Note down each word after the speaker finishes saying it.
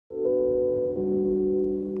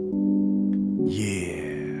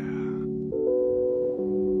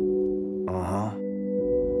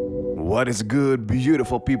What is good,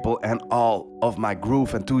 beautiful people, and all of my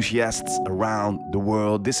groove enthusiasts around the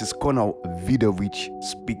world? This is Kono Vidovic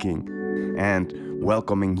speaking and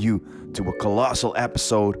welcoming you to a colossal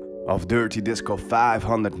episode of Dirty Disco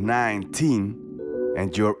 519,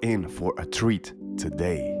 and you're in for a treat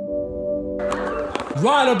today.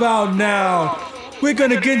 Right about now, we're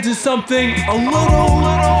gonna get into something a little...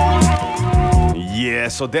 Yeah,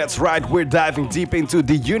 so that's right, we're diving deep into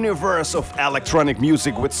the universe of electronic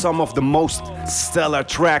music with some of the most stellar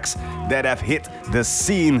tracks that have hit the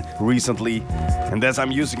scene recently. And as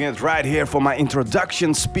I'm using it right here for my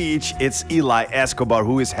introduction speech, it's Eli Escobar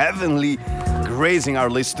who is heavenly gracing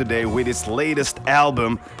our list today with his latest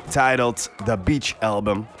album titled The Beach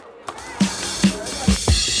Album.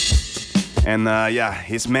 And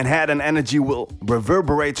his Manhattan energy will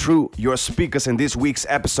reverberate through your speakers in this week's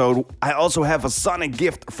episode. I also have a sonic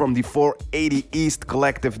gift from the 480 East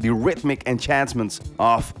Collective, the rhythmic enchantments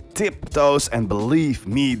of Tiptoes, and believe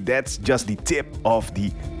me, that's just the tip of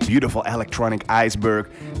the beautiful electronic iceberg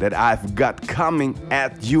that I've got coming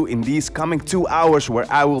at you in these coming 2 hours, where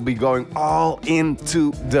I will be going all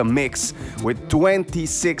into the mix with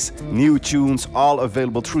 26 new tunes, all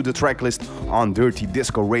available through the tracklist on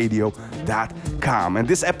dirtydiscoradio.com. And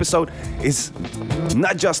this episode is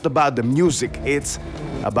not just about the music, it's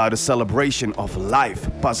about a celebration of life,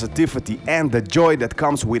 positivity, and the joy that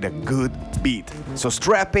comes with a good beat. So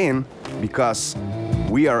strap in, because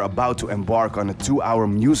we are about to embark on a 2-hour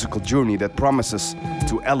musical journey that promises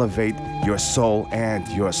to elevate your soul and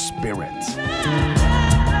your spirit.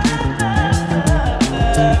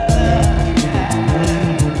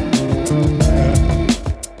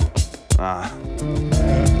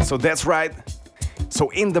 So that's right. So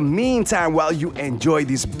in the meantime, while you enjoy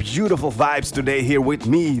these beautiful vibes today here with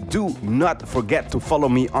me, do not forget to follow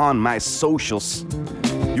me on my socials.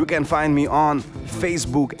 You can find me on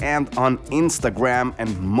Facebook and on Instagram,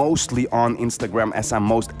 and mostly on Instagram as I'm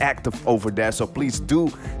most active over there. So please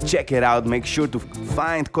do check it out. Make sure to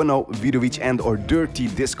find Kono Vidovic and or Dirty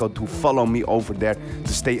Disco to follow me over there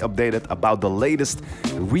to stay updated about the latest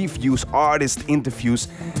reviews, artist interviews,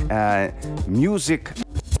 music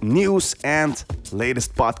news, and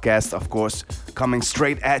latest podcast, of course, coming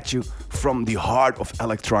straight at you from the heart of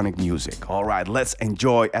electronic music. All right, let's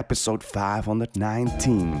enjoy episode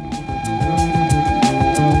 519.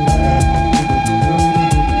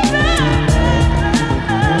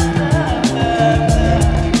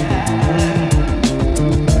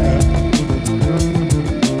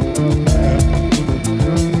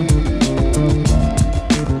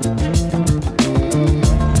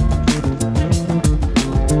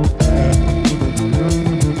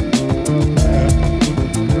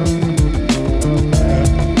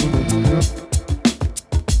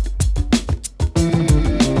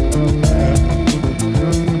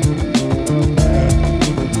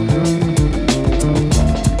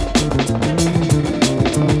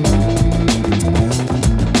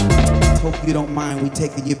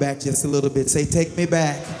 Taking you back just a little bit. Say, take me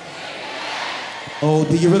back. Oh,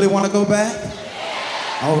 do you really want to go back?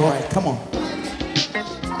 All right, come on.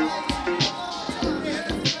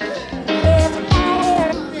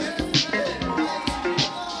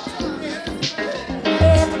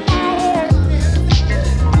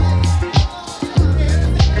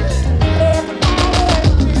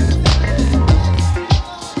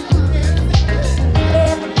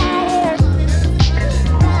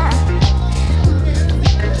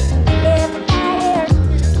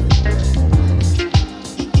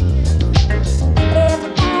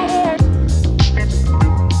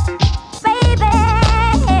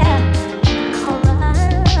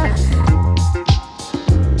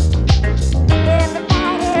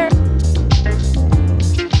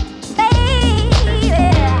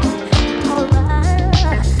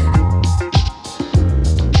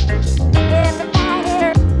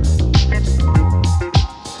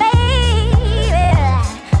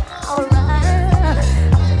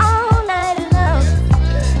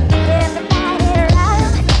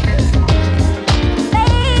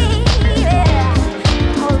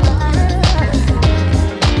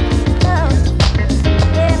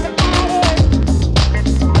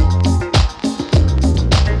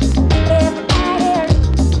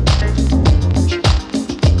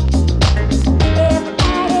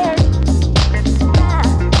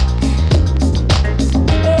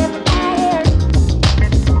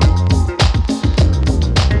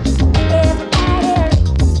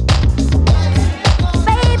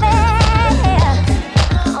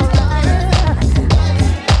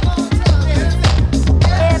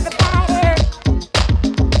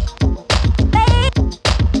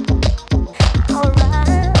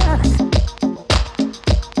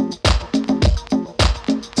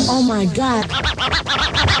 my God.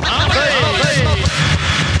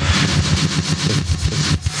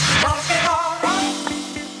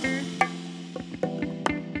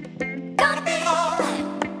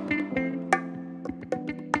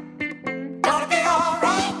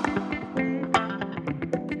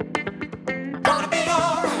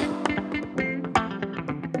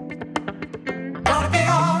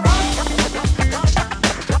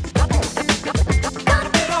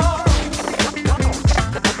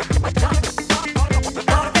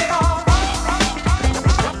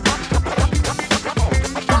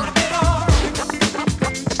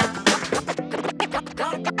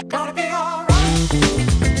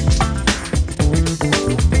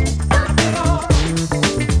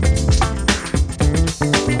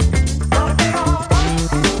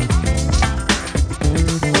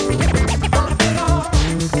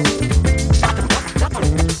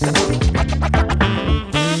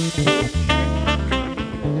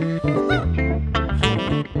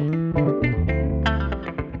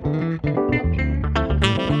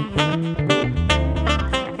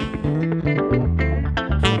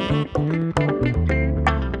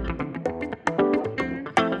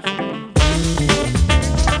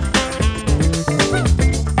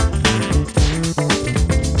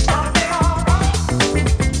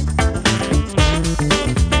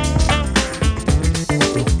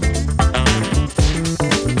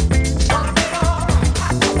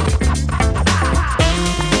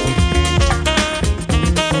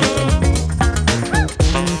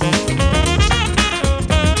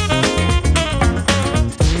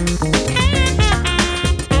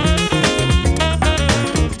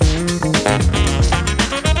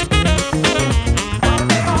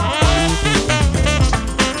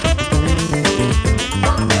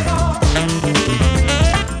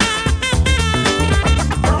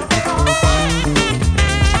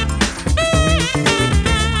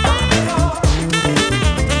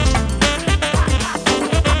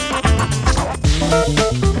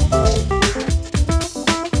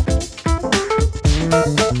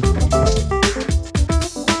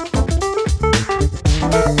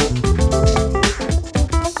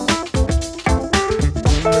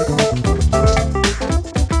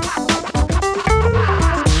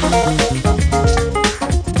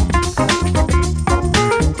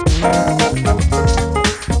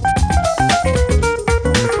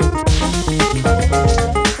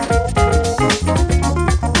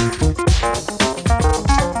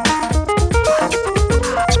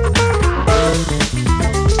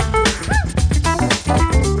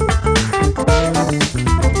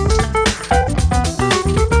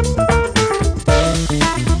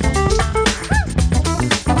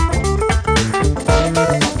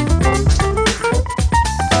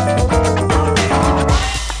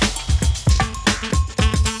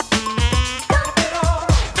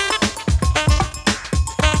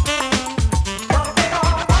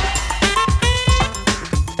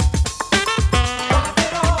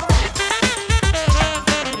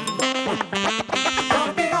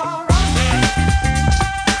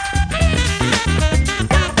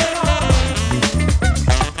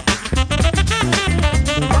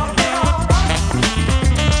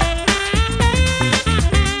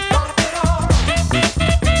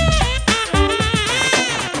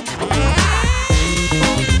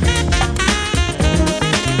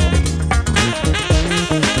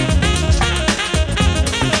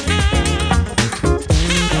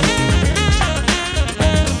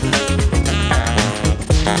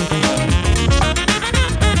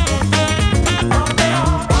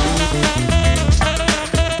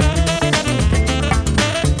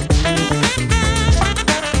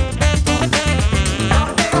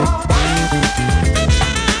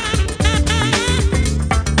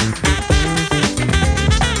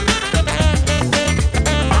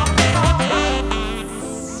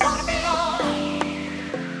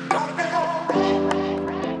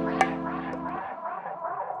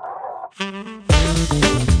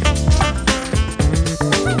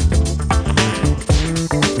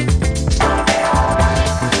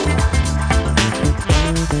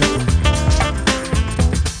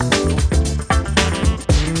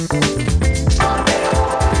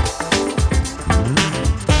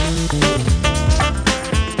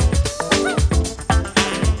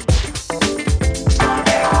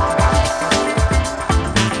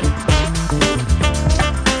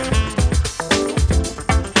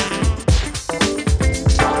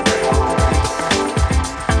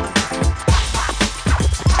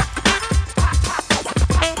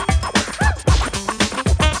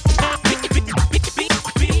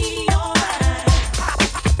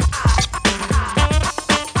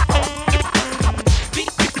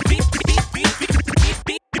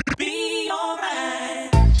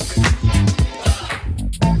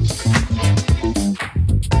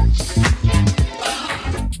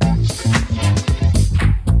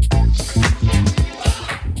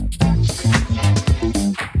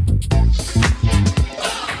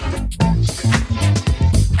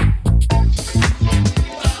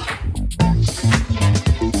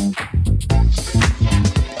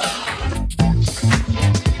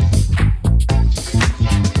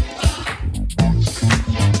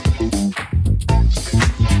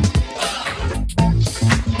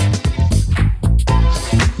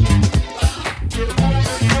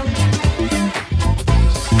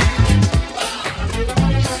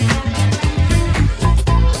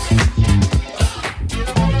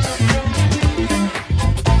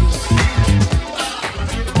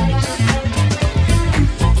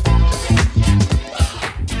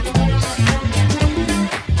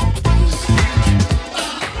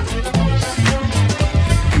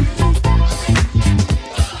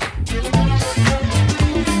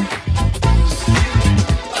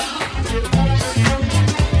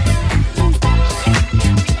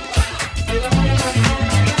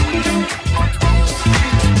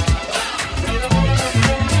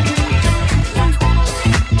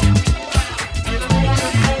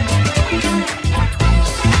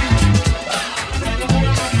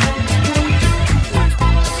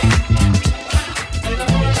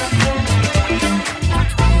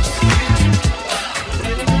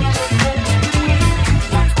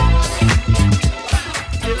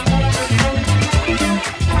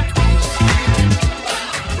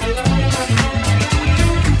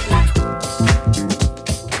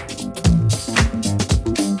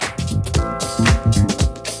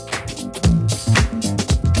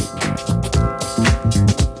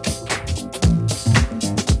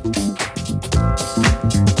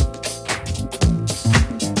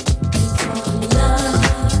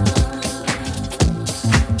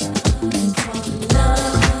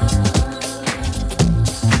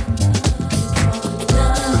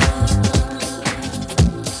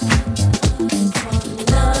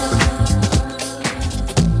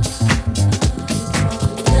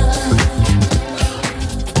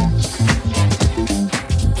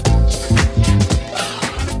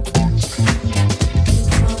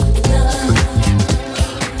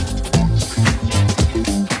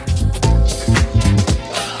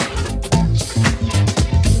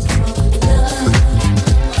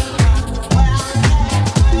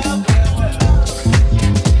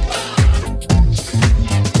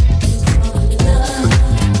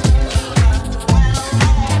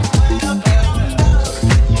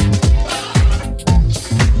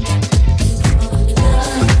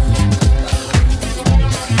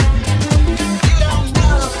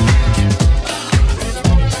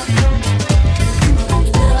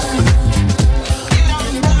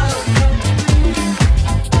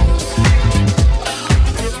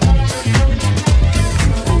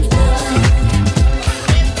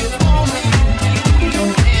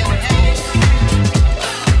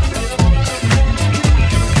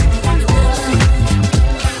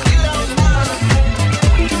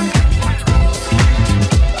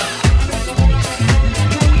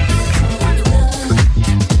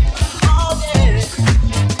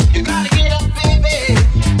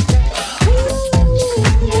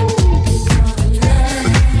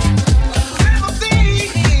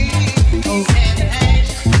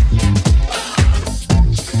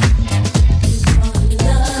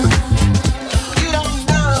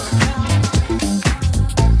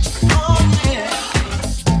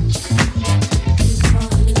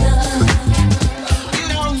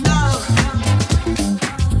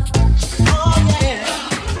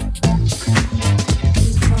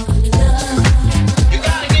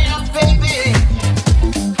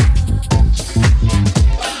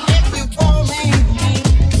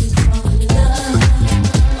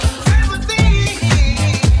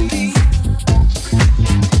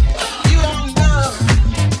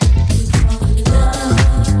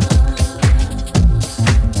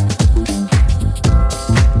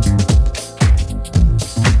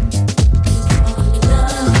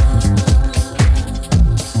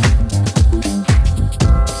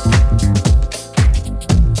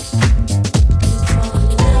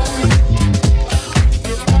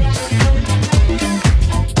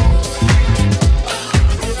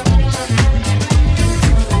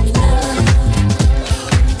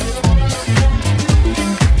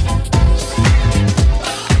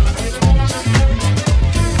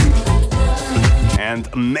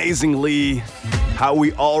 amazingly how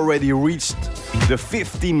we already reached the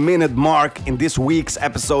 15-minute mark in this week's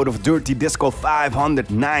episode of Dirty Disco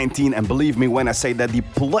 519. And believe me when I say that the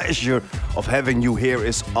pleasure of having you here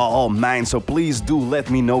is all mine. So please do let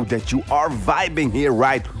me know that you are vibing here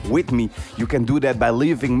right with me. You can do that by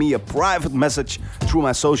leaving me a private message through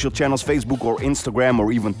my social channels, Facebook or Instagram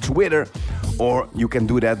or even Twitter. Or you can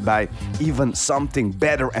do that by even something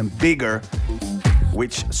better and bigger,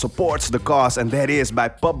 which supports the cause, and that is by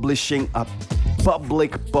publishing a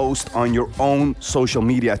public post on your own social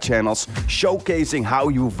media channels showcasing how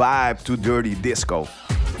you vibe to Dirty Disco.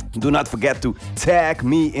 Do not forget to tag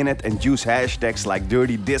me in it and use hashtags like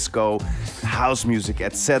Dirty Disco, house music,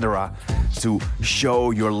 etc. to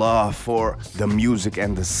show your love for the music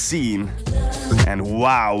and the scene. And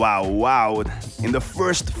wow. In the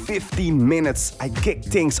first 15 minutes, I kicked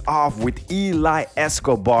things off with Eli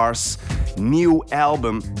Escobar's new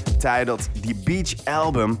album titled The Beach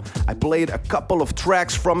Album. I played a couple of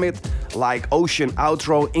tracks from it, like Ocean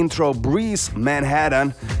Outro, Intro, Breeze,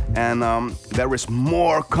 Manhattan, and there is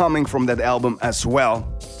more coming from that album as well.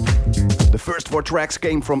 The first 4 tracks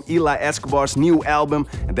came from Eli Escobar's new album,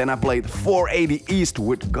 and then I played 480 East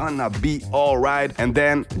with Gonna Be Alright, and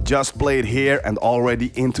then just played Here and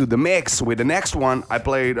already into the mix. With the next one, I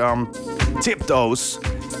played Tiptoes,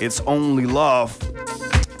 It's Only Love,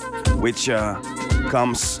 which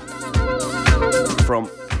comes from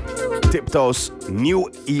Tiptoes' new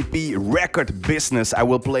EP, Record Business. I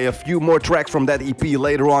will play a few more tracks from that EP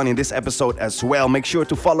later on in this episode as well. Make sure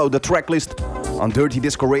to follow the tracklist on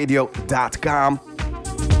dirtydiscoradio.com.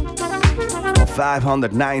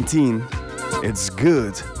 519. It's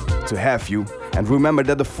good to have you. And remember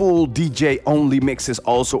that the full DJ-only mix is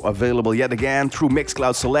also available yet again through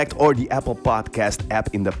Mixcloud Select or the Apple Podcast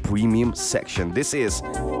app in the premium section. This is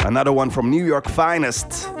another one from New York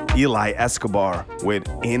finest, Eli Escobar with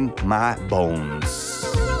In My Bones.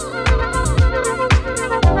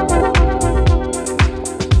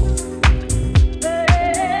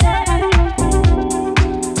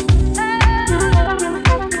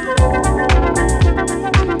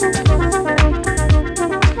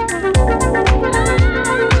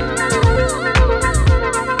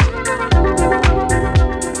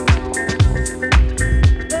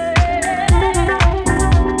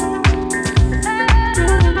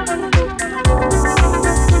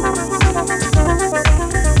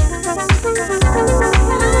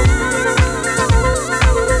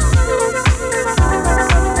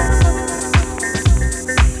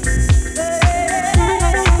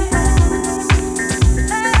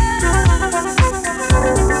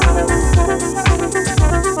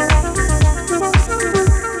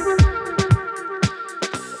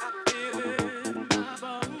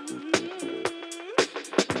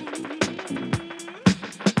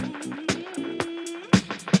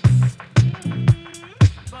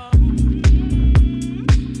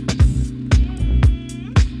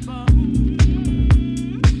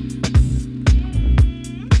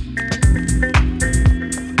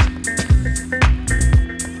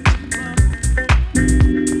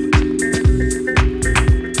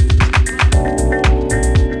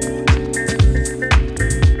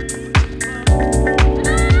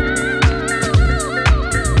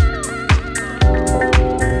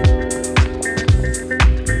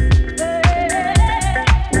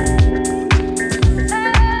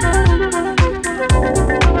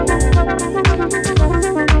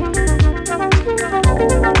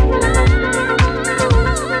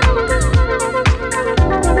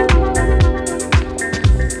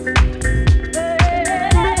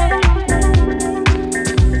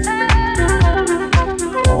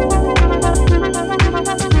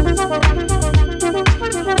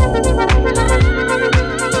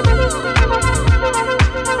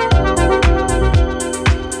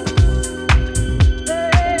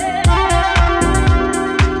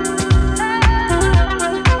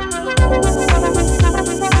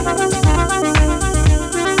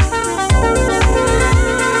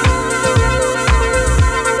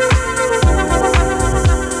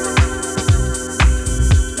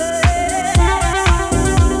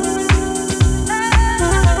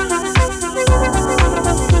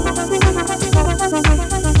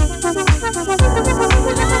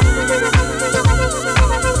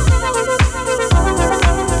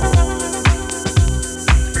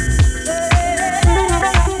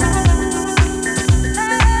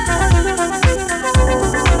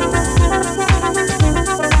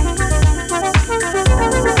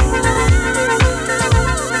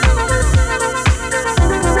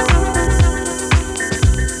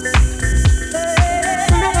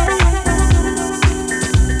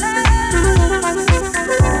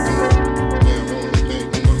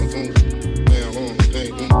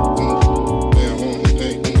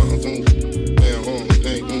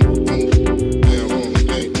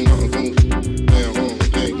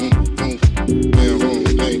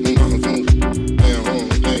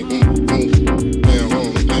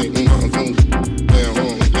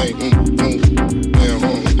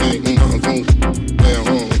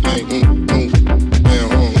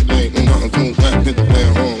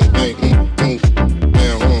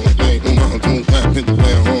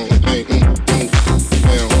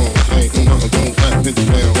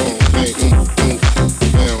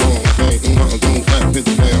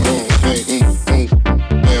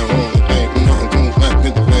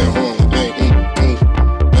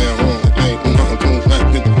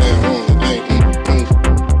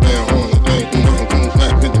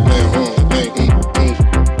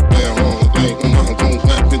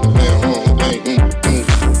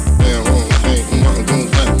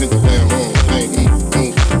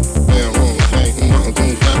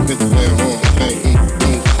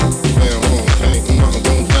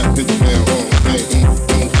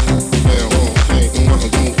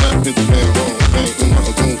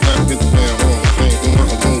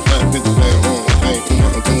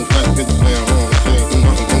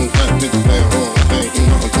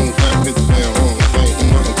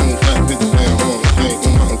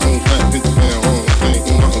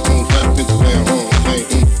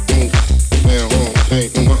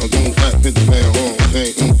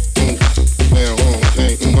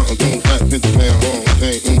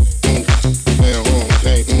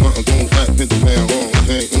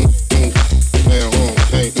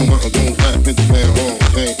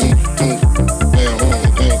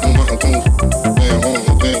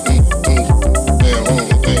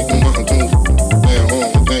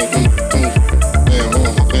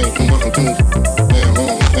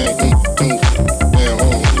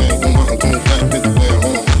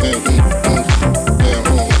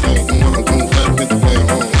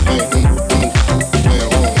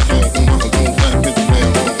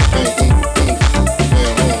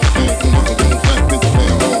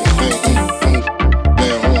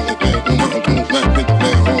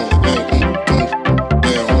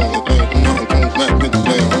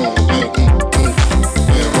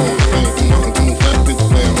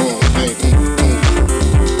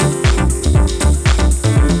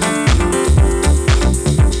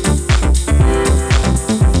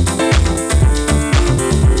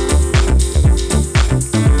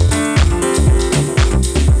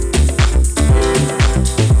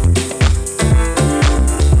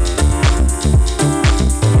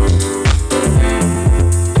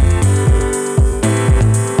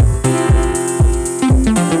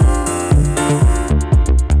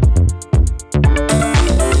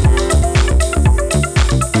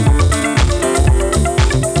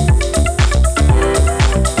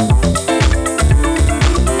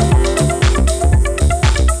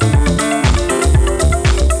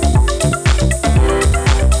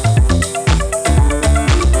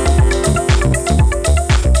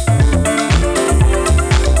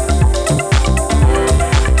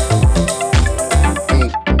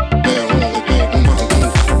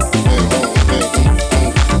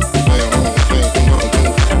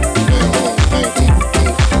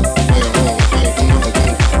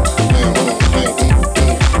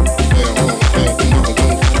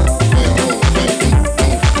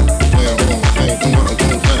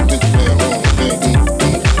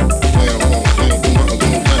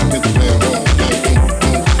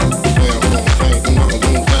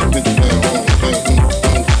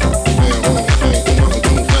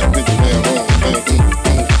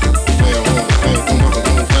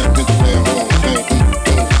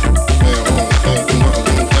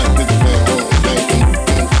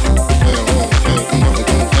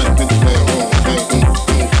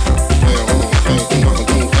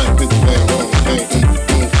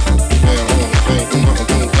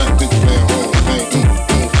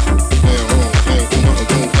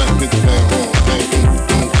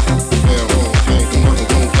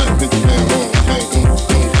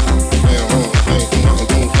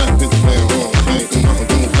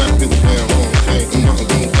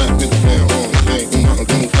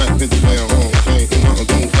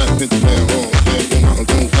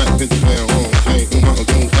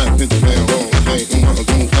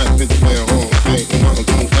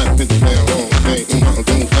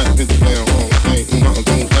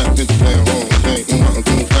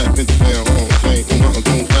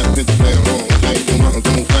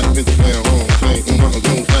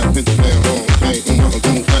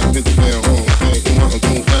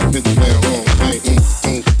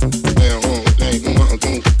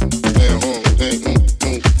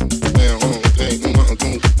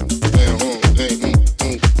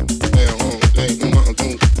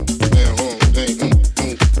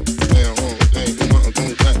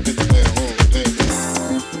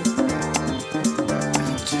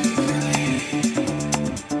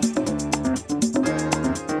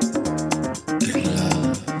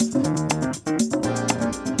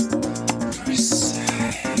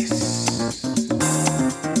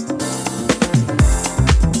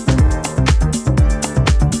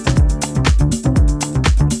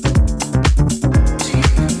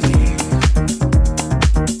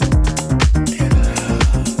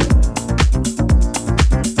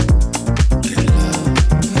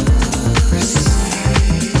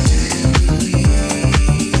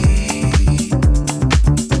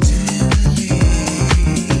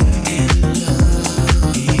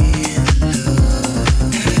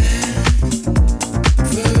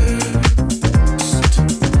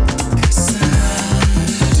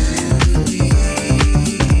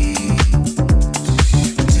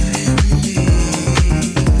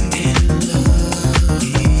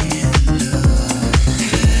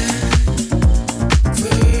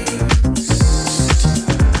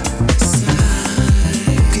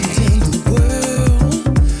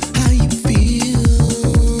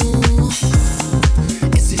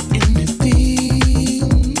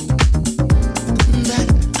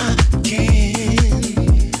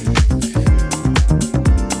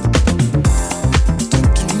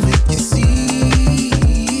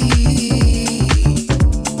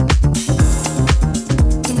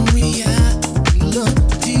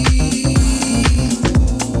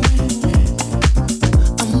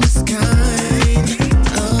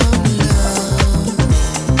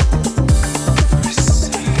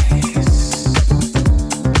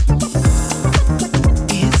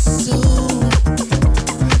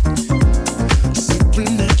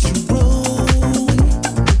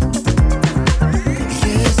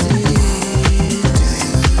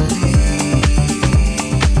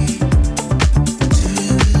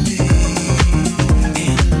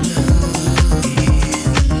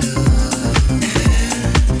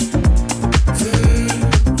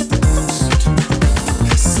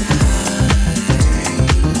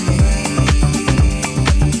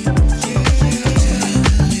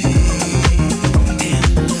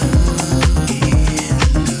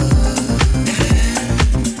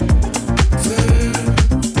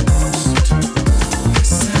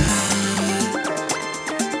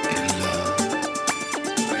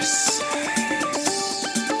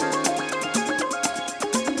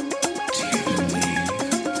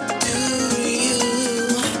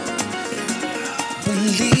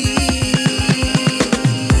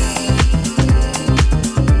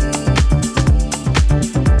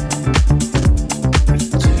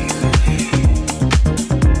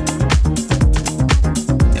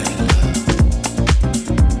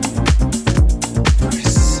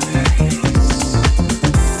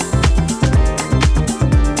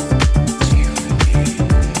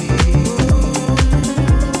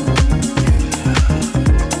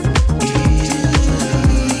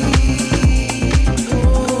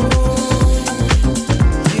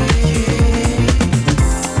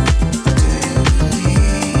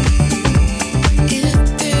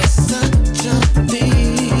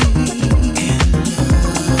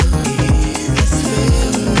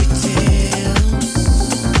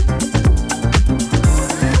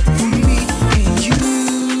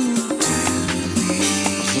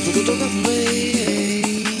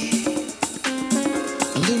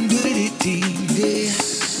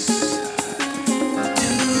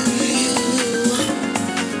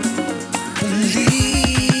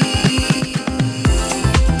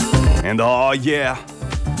 Oh yeah,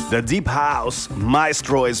 the Deep House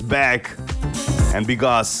Maestro is back. And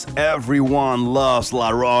because everyone loves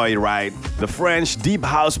Laroy, right? The French Deep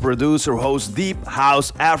House producer who hosts Deep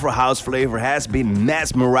House, Afro House flavor has been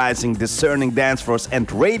mesmerizing discerning dance floors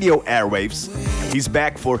and radio airwaves. He's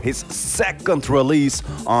back for his second release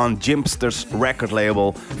on Jimpster's record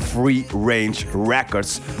label, Free Range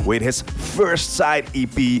Records, with his first side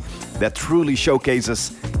EP that truly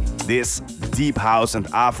showcases this Deep House and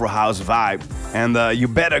Afro House vibe. And you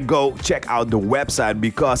better go check out the website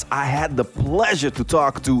because I had the pleasure to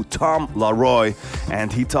talk to Tom Laroy,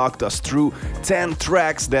 and he talked us through 10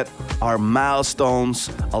 tracks that are milestones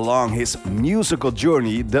along his musical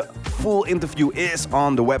journey. The full interview is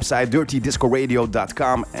on the website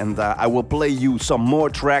dirtydiscoradio.com, and I will play you some more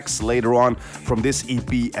tracks later on from this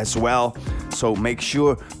EP as well. So make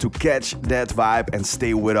sure to catch that vibe and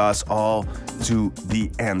stay with us all to the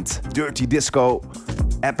end. Dirty Disco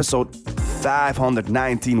episode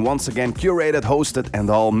 519, once again curated, hosted and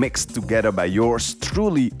all mixed together by yours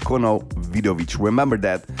truly, Kono Vidovic. Remember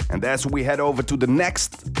that. And as we head over to the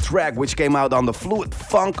next track, which came out on the Fluid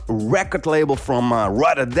Funk record label from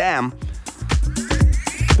Rotterdam,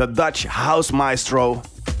 the Dutch house maestro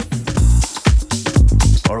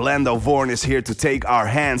Orlando Vorn is here to take our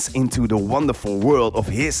hands into the wonderful world of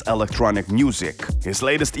his electronic music. His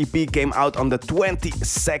latest EP came out on the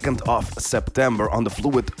 22nd of September on the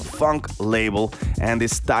Fluid Funk label and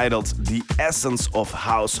is titled The Essence of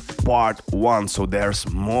House Part 1. So there's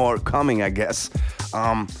more coming, I guess.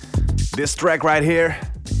 This track right here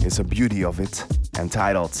is a beauty of it,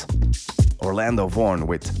 entitled Orlando Vorn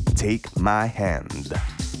with Take My Hand.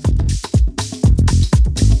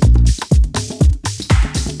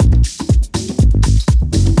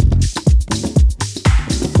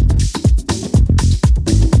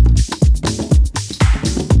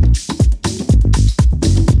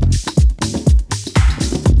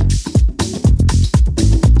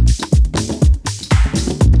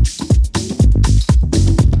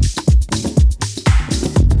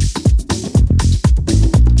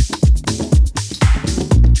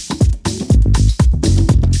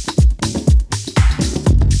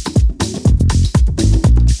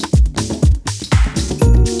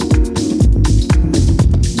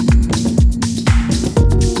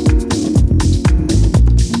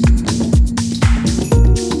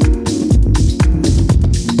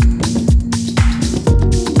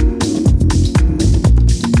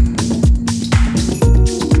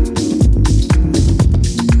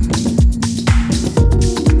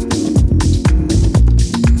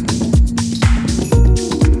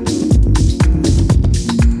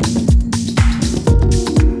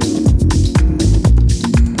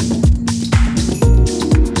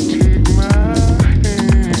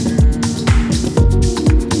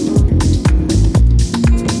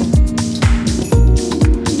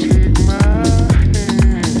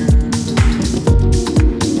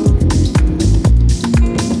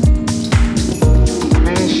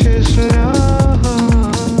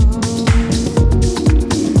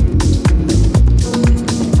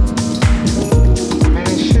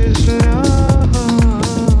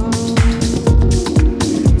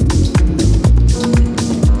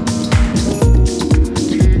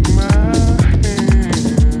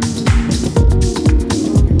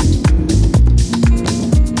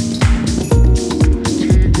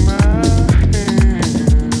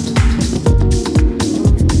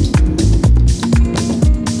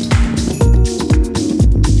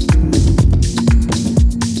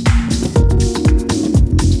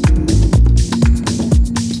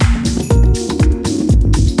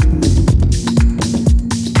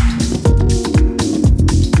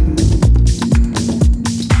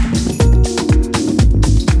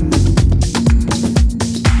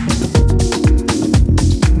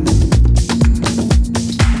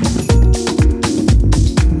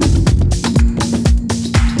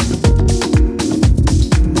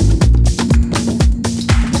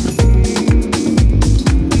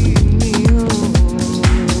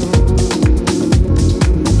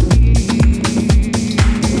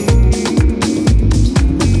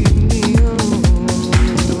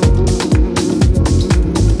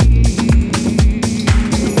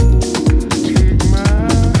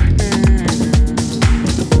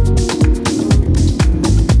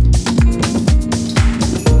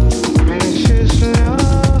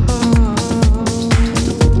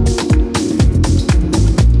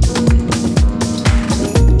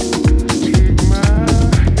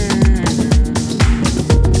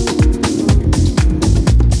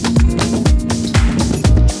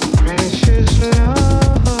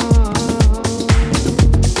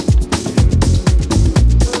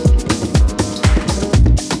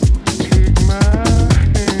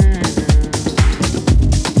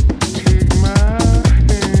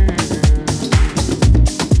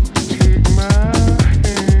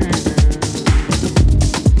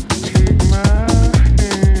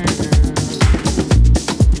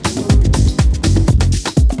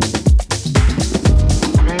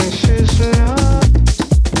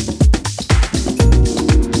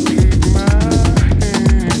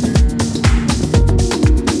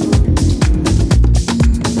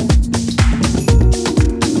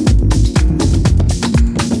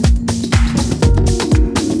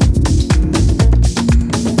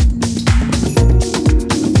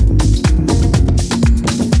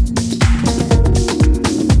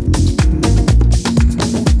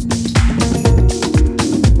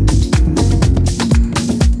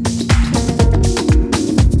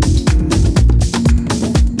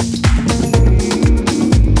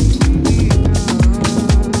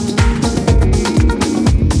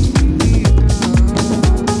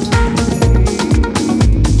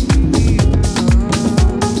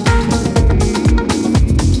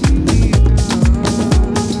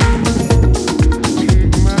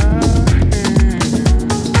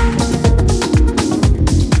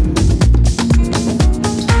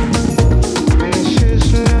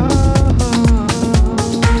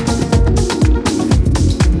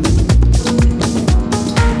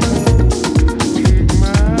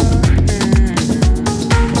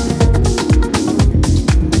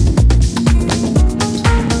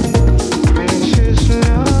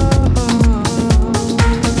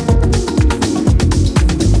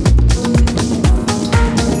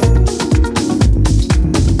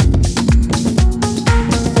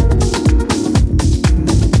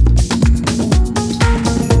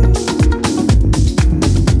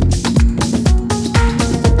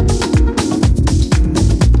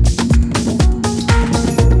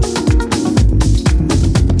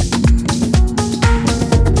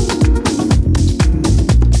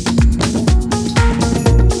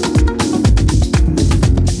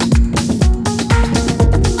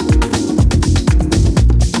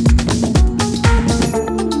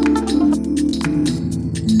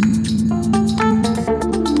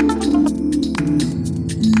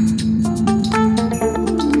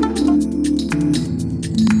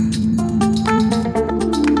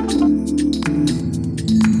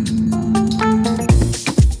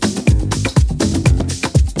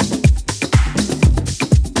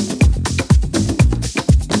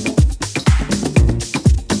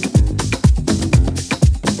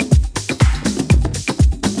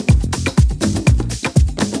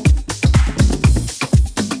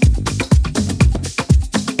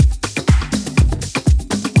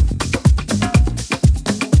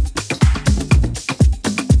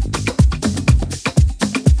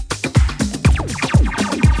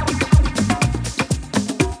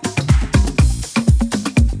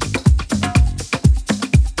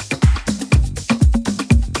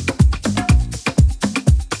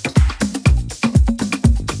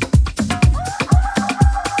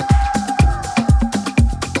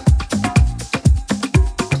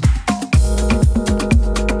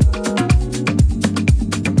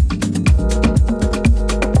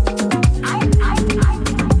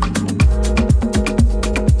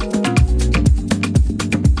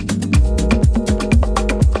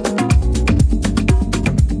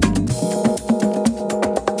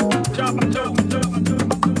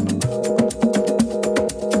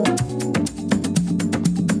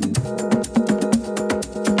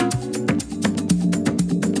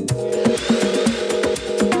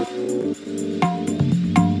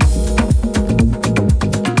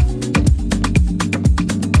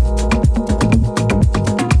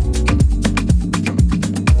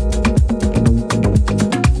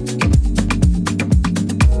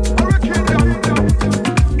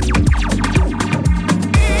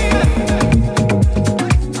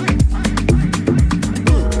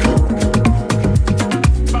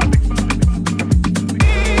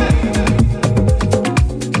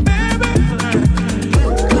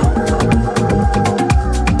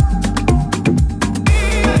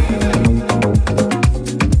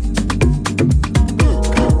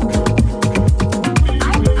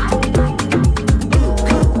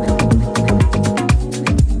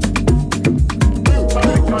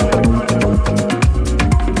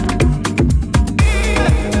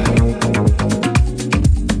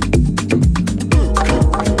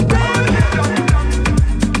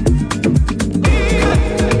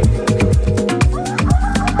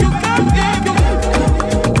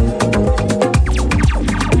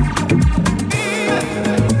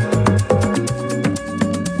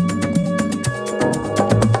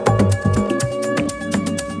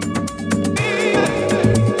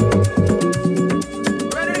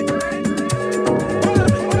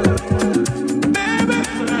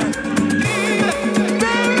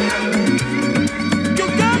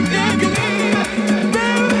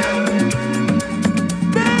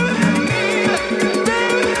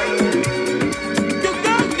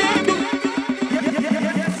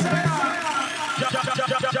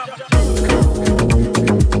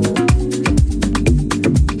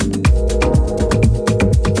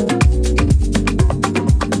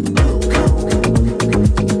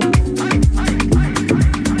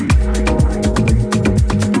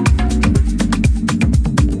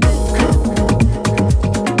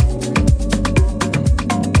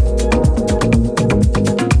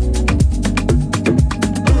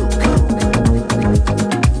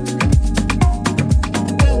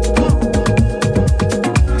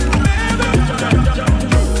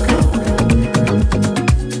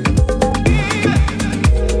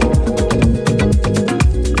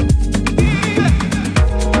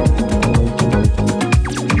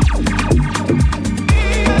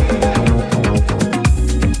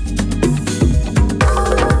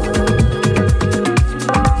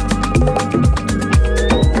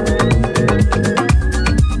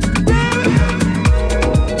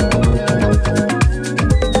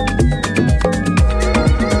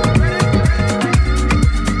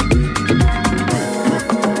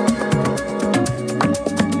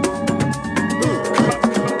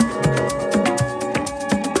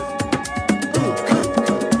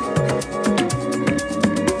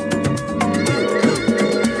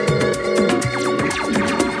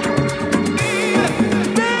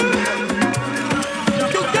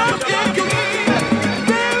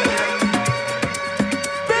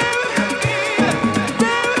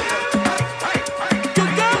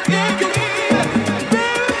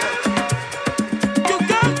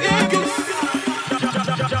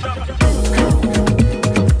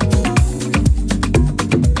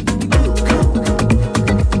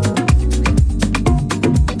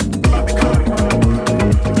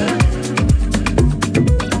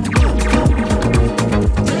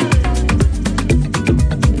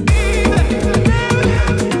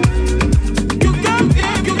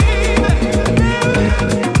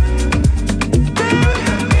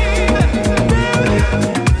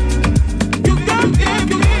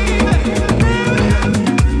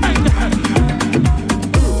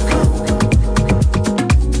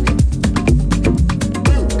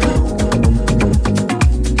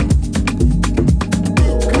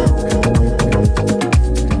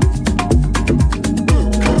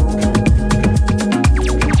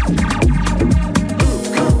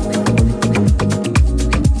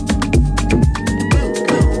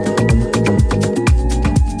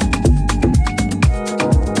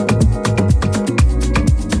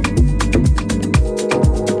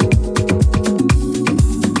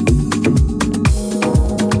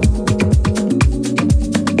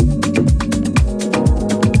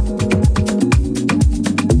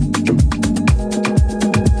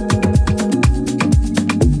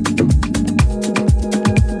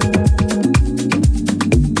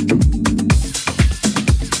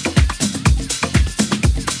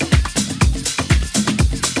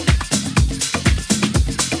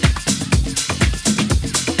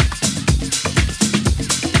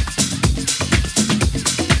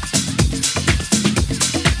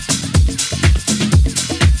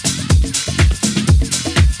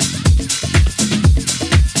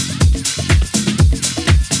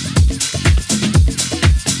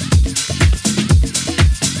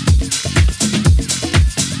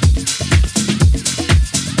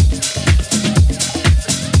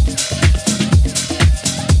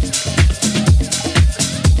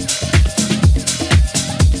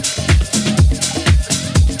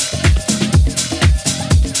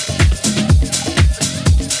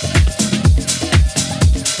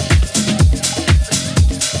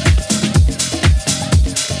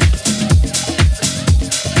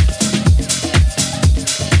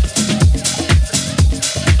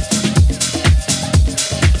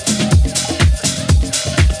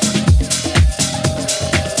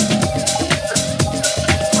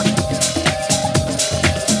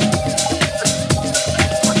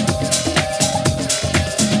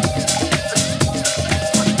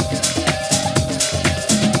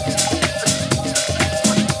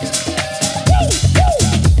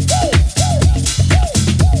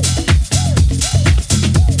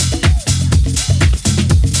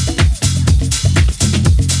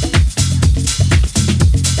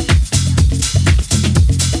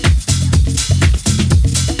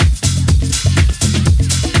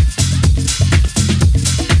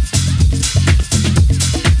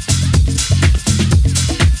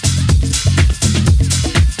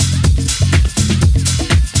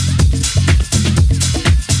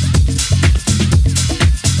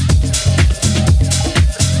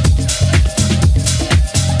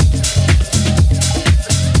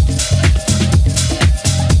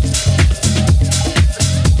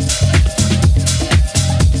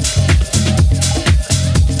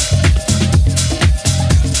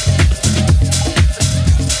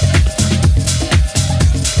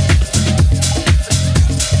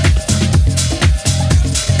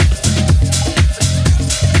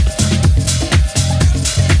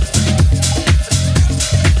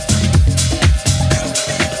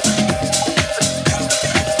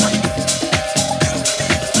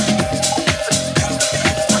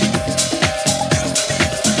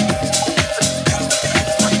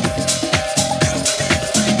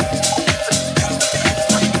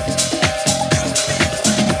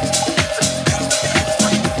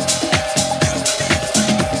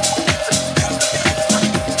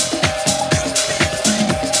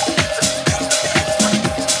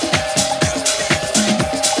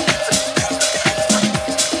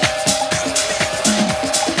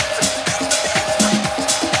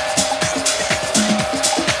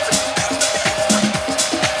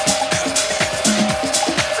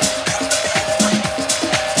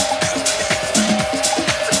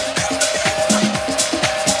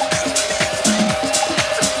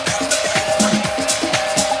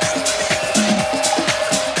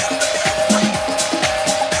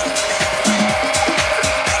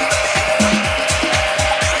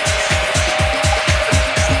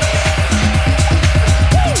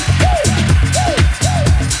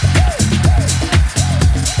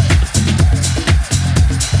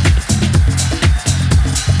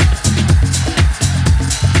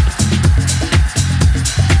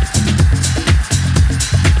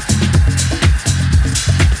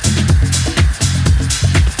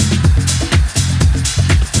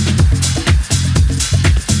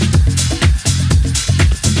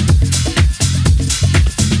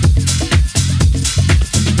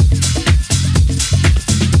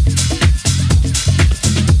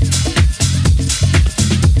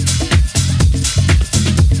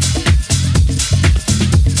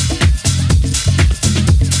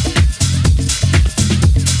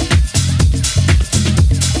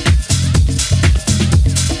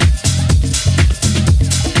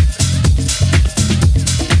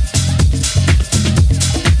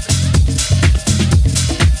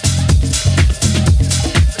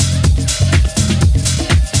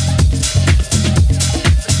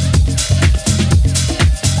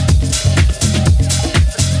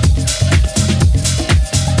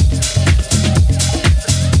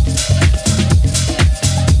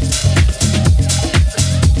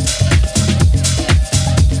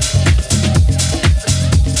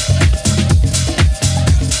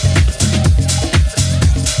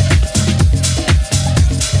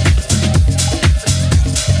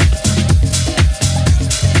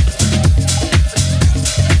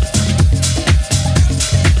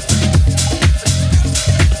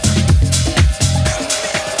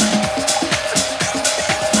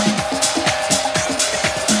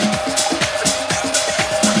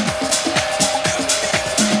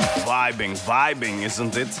 vibing,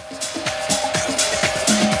 isn't it?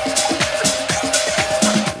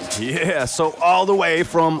 Yeah, so all the way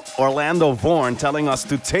from Orlando Vaughan telling us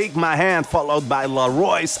to Take My Hand, followed by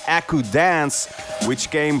Laroy's Aku Dance,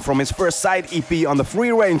 which came from his first side EP on the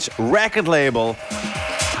Free Range record label.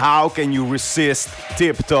 How can you resist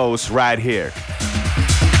Tiptoes right here?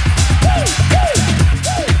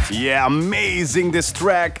 Yeah, amazing. This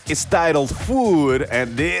track is titled Food,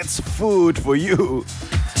 and it's food for you.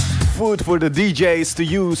 Food for the DJs to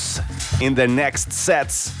use in their next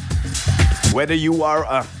sets. Whether you are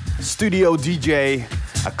a studio DJ,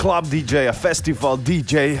 a club DJ, a festival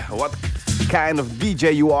DJ, what kind of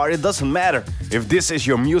DJ you are, it doesn't matter. If this is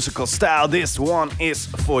your musical style, this one is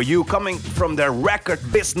for you. Coming from their Record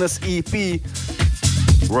Business EP,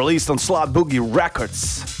 released on Slot Boogie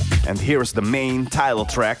Records. And here's the main title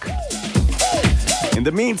track. In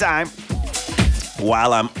the meantime,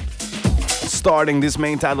 while I'm starting this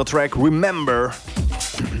main title track, remember,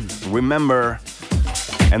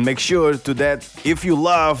 and make sure to that if you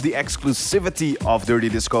love the exclusivity of Dirty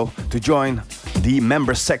Disco, to join the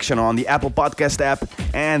member section on the Apple Podcast app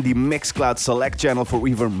and the Mixcloud Select channel for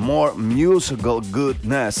even more musical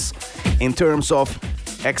goodness in terms of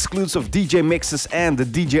exclusive DJ mixes and the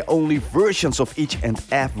DJ only versions of each and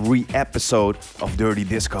every episode of Dirty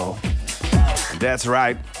Disco. That's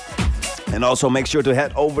right. And also make sure to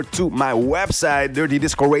head over to my website,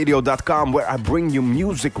 dirtydiscoradio.com, where I bring you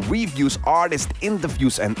music reviews, artist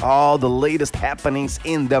interviews, and all the latest happenings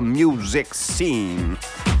in the music scene.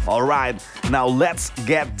 Alright, now let's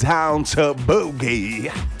get down to boogie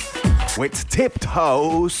with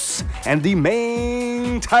Tiptoes and the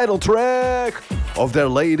main title track of their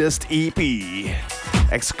latest EP.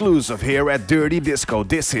 Exclusive here at Dirty Disco,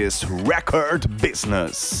 this is Record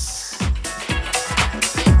Business.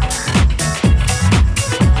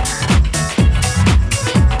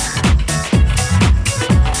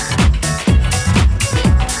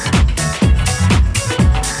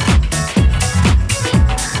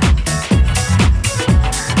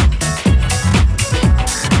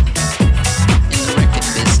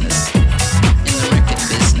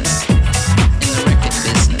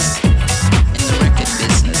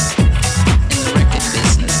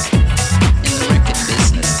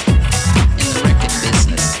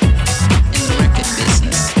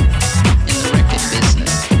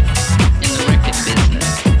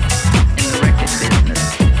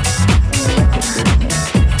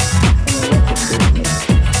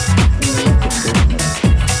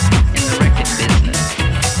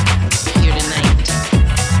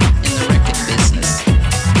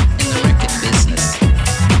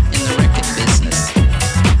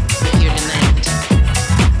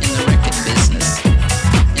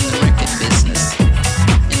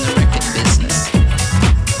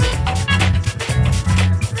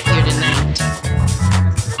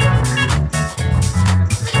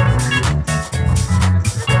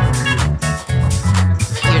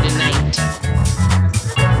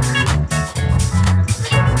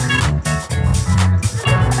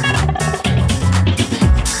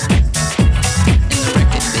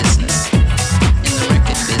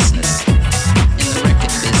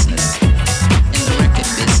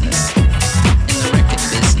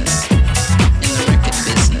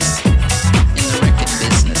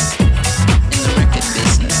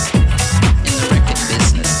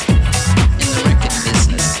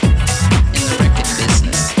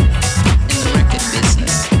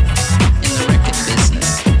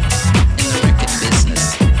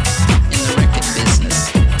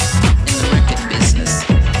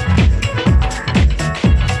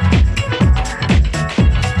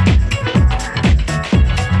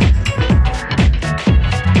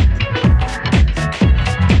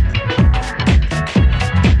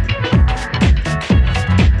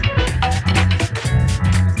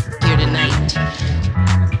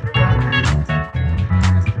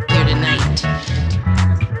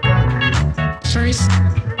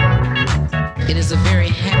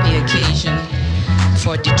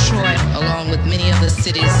 for Detroit, along with many other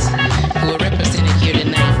cities who are represented here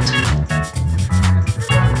tonight.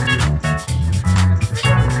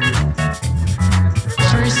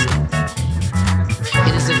 First,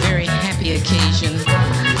 it is a very happy occasion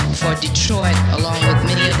for Detroit, along with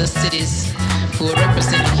many other cities who are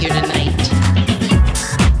represented here tonight.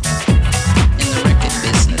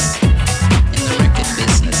 Business.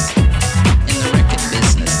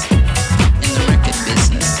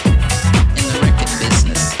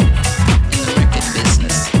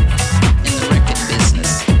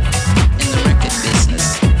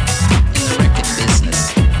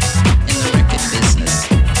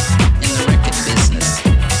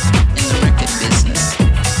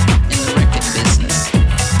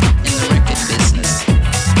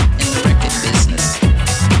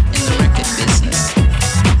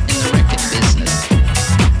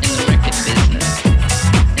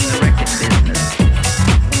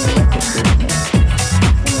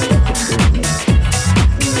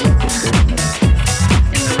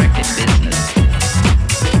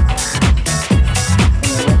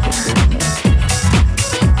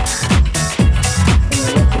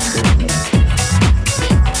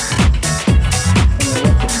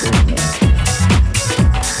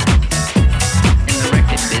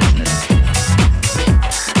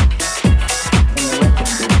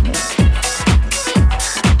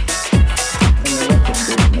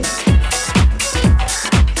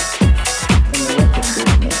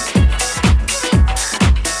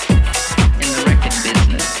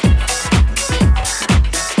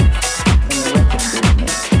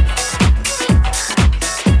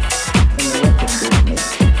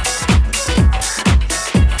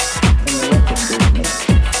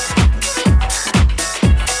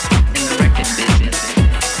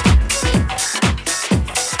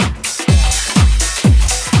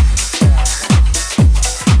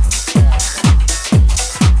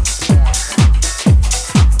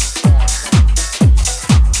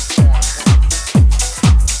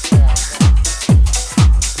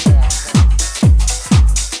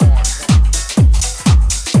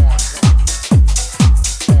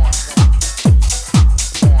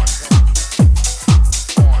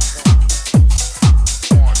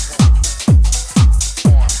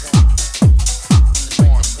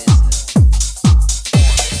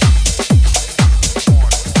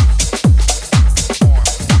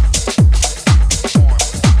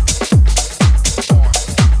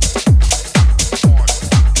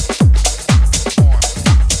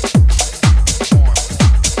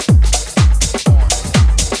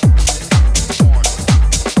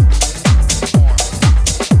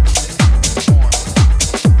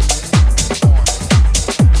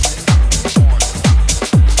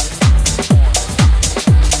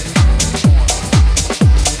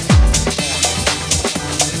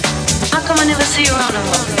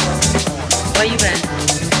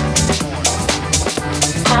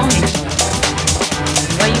 Call me.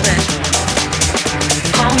 Where you been?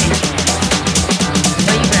 Call me.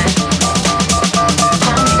 Where you been?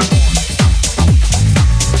 Call me.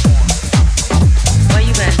 Where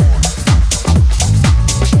you been?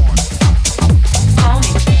 Call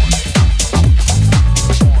me.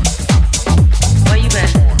 Where you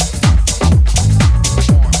been?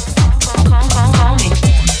 Call me.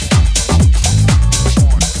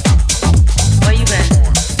 Where you been?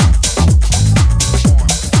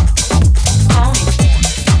 Call me.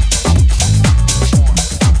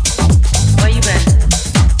 Where you been?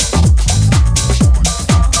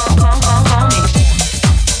 Call me.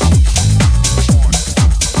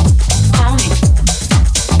 Call me.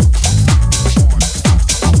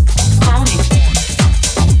 Call me.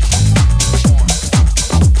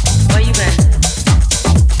 Where you been?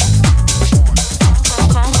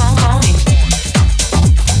 Call me.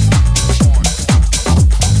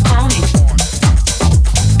 Call me.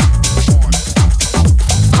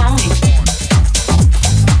 Call me.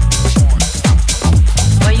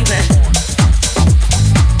 Where you been?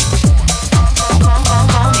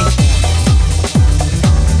 Call me.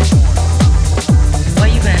 Where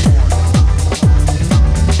you been?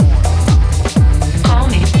 Call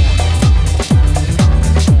me.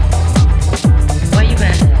 Where you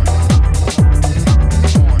been?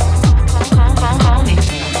 Call me.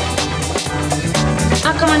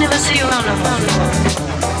 How come I never see you around no more?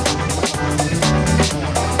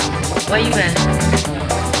 Where you been?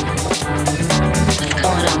 What's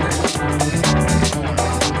going on?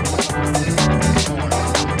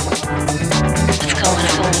 What's going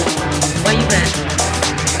on? Where you been?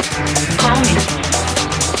 Call me.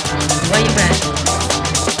 Where you been?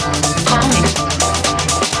 Call me.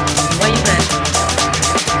 Where you been?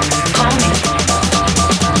 Call me.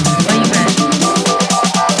 Where you been?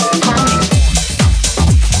 Call me.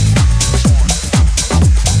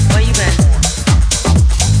 Where you been?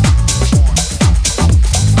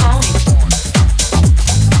 Call me.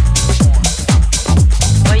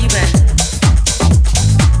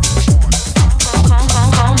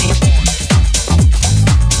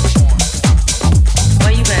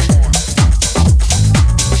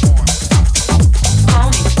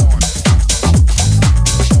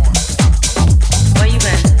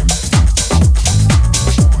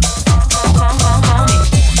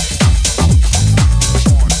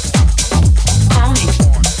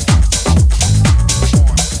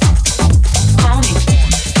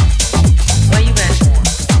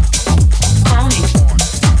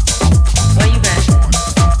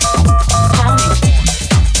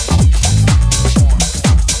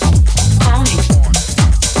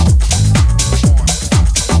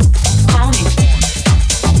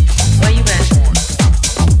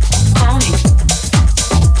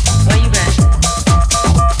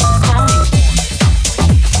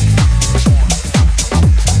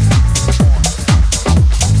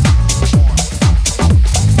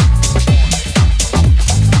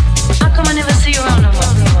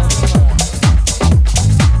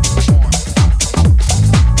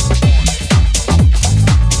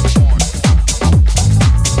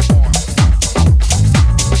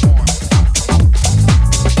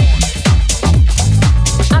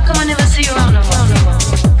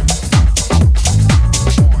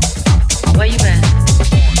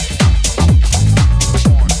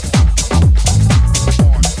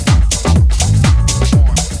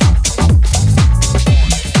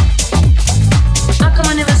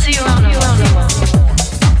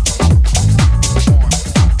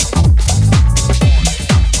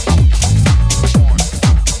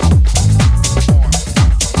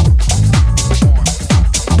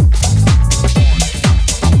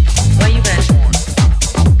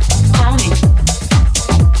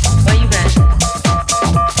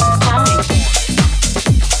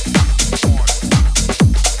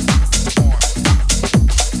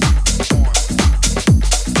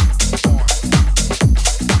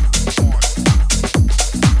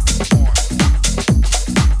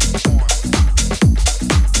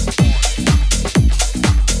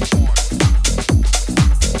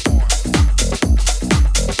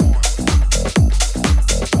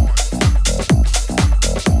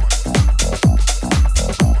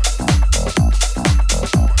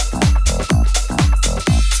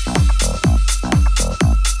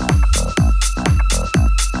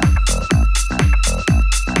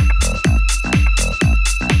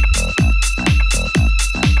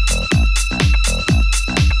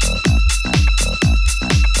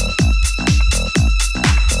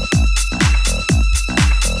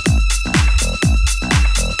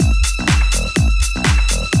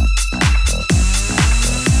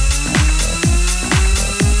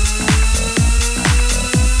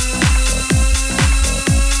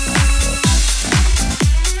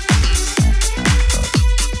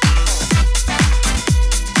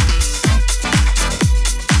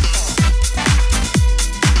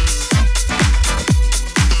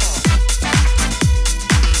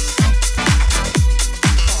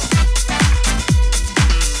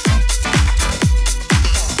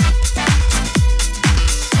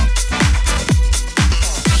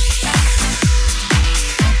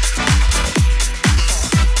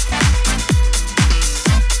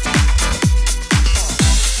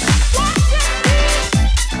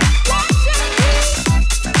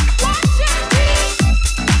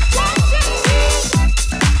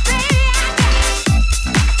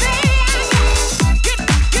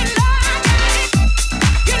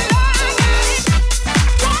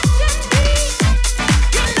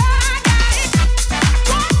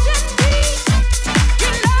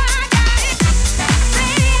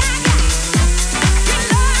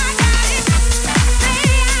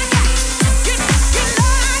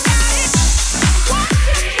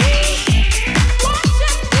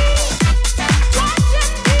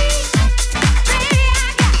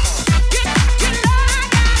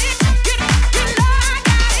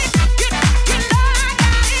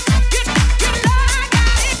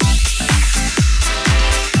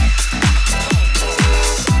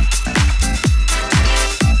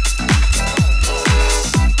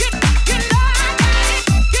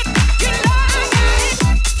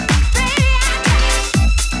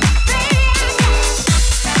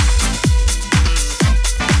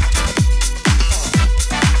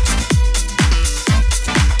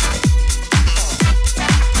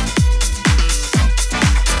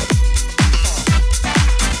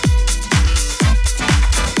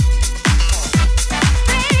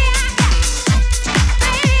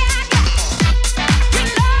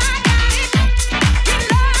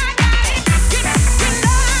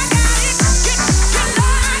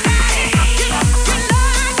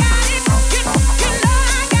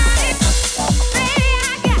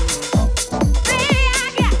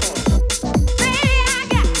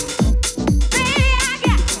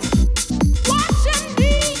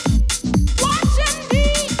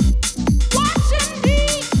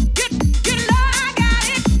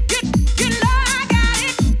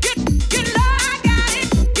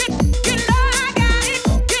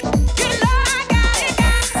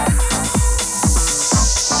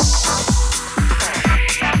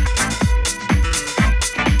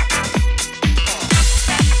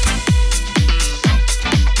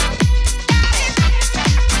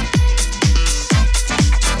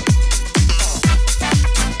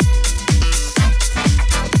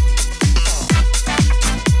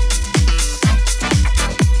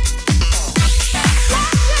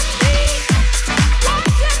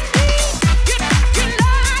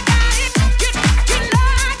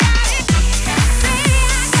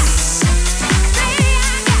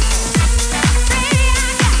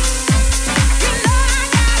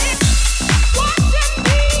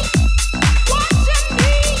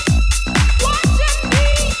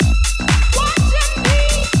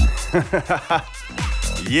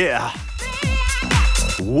 Yeah.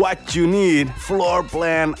 What you need, Floor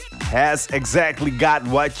Plan has exactly got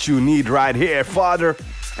what you need right here. Father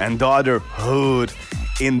and Daughterhood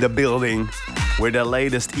in the building with the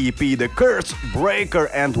latest EP, The Curse Breaker,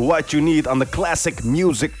 and What You Need on the Classic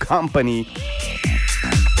Music Company.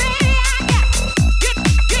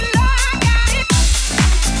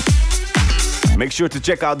 Make sure to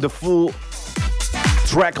check out the full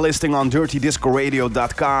track listing on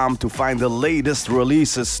dirtydiscoradio.com to find the latest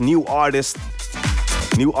releases, new artists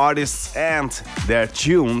and their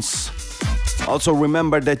tunes. Also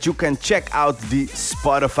remember that you can check out the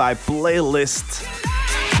Spotify playlist,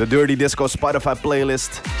 the Dirty Disco Spotify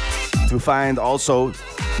playlist, to find also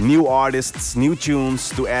new artists, new tunes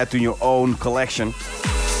to add to your own collection.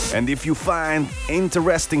 And if you find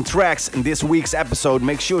interesting tracks in this week's episode,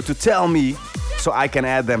 make sure to tell me so I can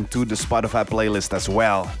add them to the Spotify playlist as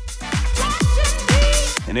well.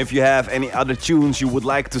 And if you have any other tunes you would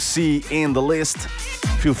like to see in the list,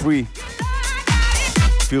 feel free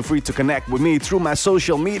to connect with me through my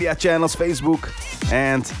social media channels, Facebook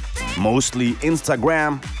and mostly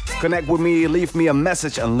Instagram. Connect with me, leave me a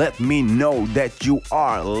message and let me know that you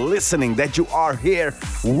are listening, that you are here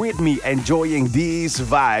with me enjoying these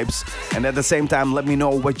vibes. And at the same time, let me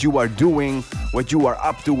know what you are doing, what you are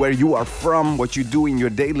up to, where you are from, what you do in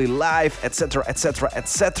your daily life, etc., etc.,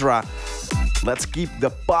 etc. Let's keep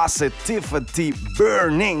the positivity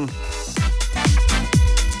burning.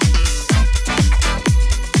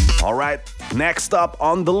 All right, next up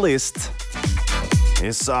on the list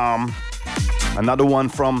is another one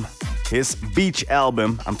from his Beach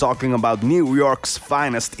album. I'm talking about New York's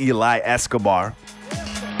finest, Eli Escobar.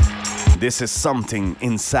 This is Something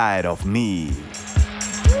Inside of Me.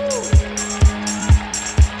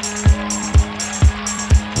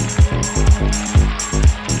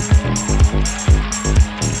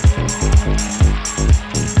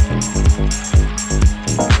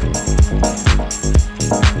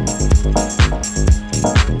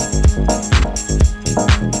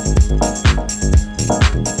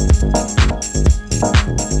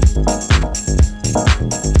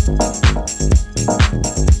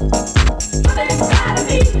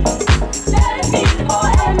 Let it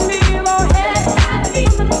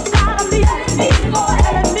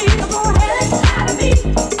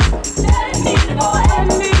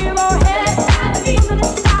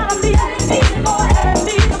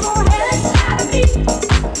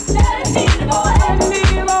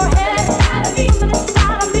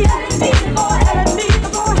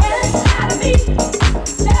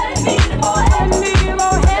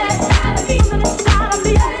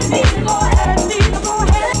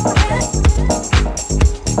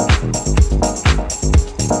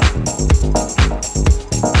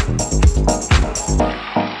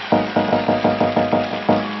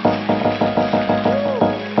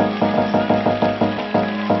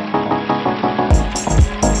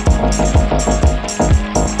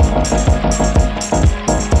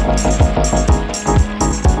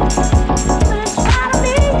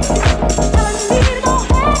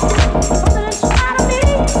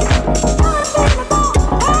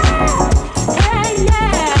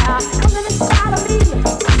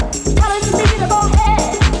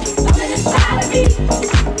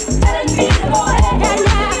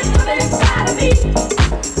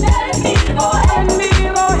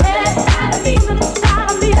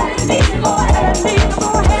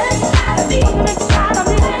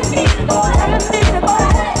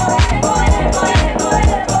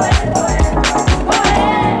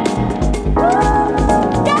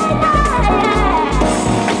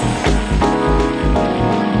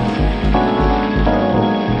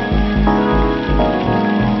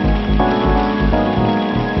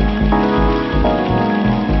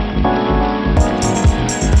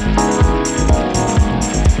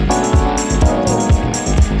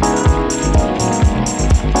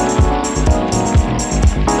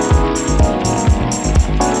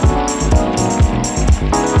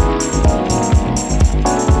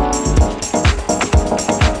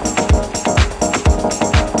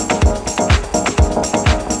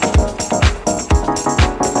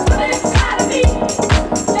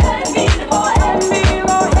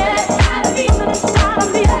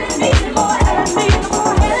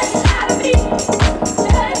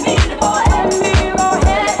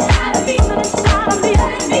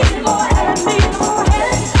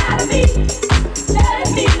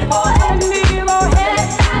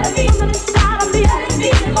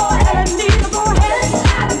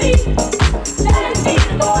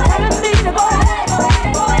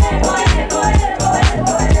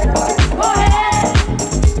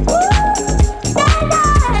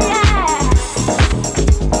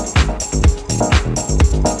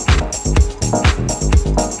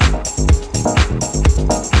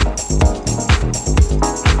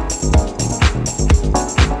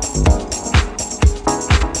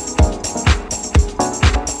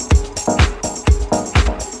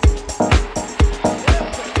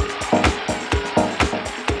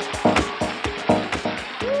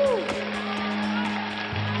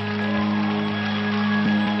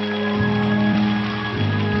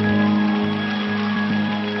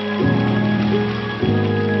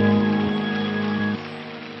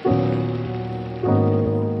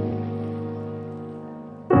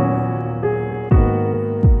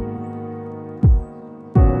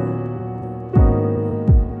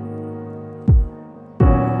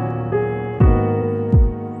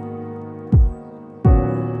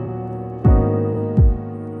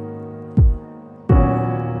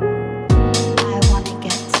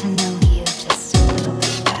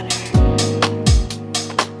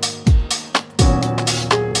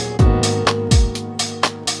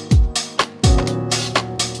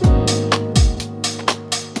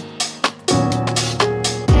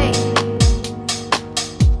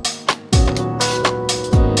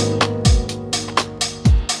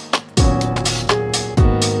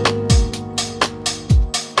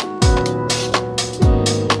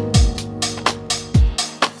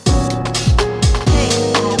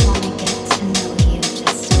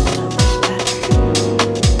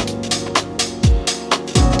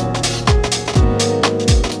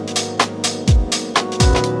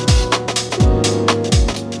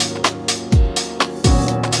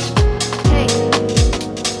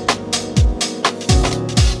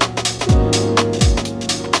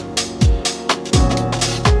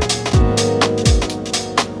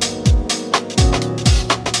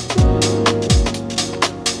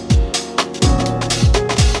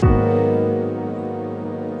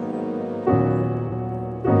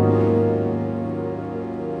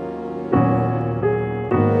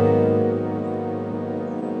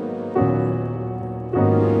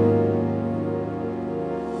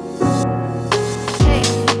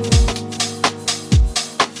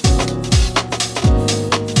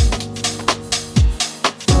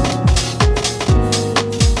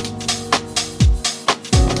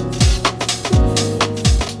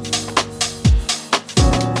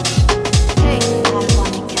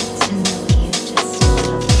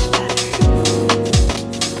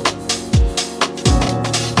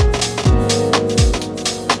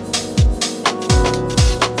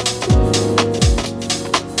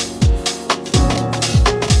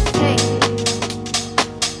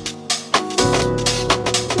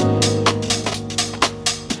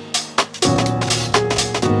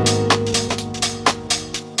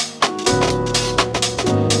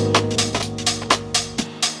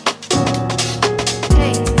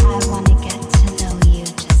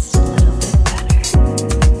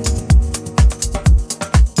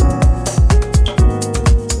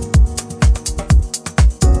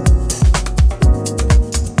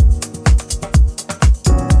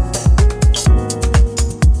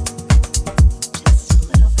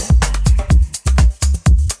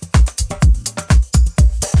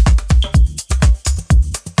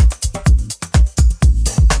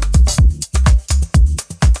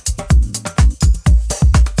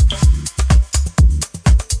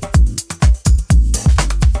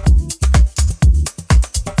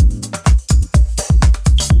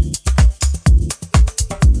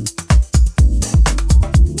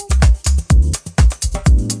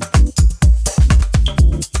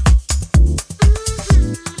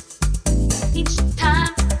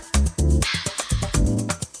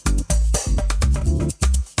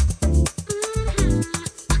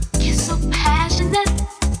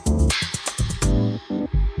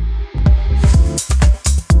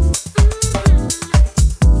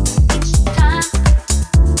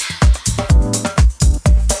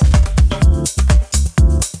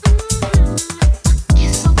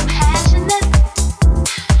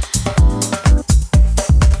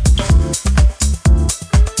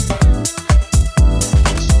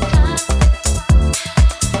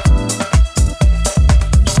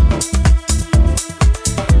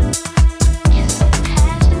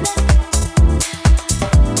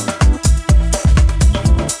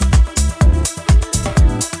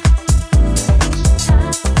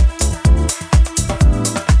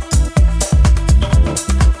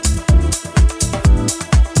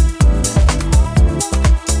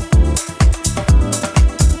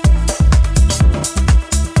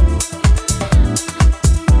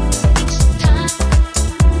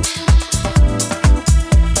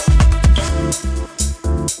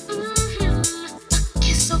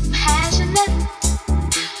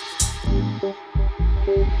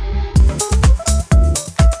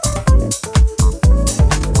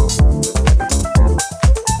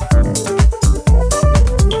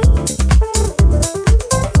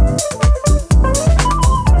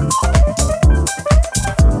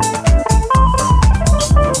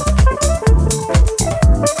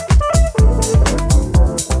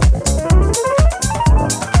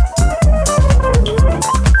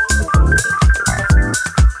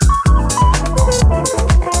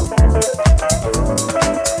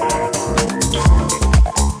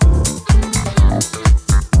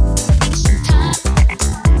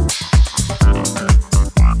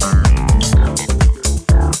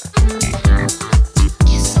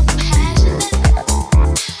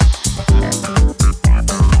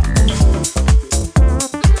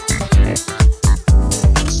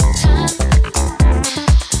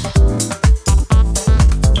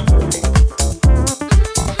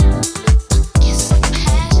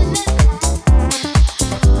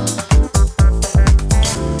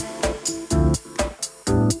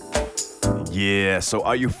Yeah, so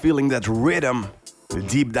are you feeling that rhythm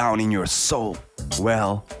deep down in your soul?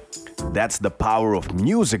 Well, that's the power of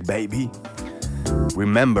music, baby.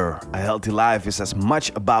 Remember, a healthy life is as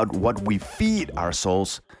much about what we feed our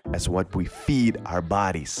souls as what we feed our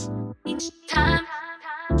bodies.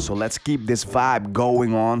 So let's keep this vibe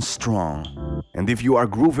going on strong. And if you are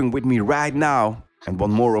grooving with me right now and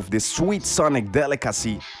want more of this sweet sonic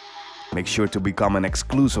delicacy, make sure to become an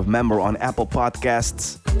exclusive member on Apple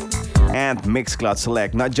Podcasts and Mixcloud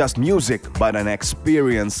Select. Not just music, but an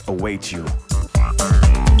experience awaits you.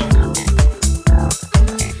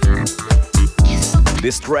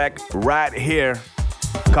 This track right here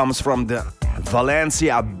comes from the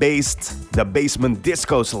Valencia-based The Basement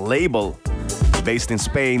Discos label, based in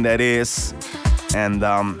Spain, that is, and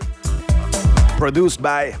produced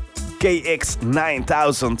by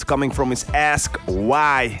KX9000, coming from his Ask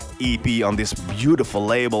Why EP on this beautiful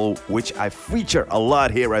label, which I feature a lot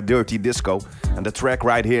here at Dirty Disco. And the track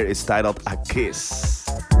right here is titled A Kiss.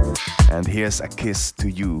 And here's a kiss to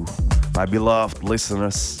you, my beloved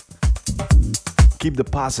listeners. Keep the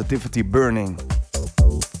positivity burning.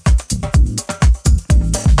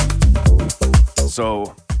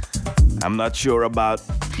 So, I'm not sure about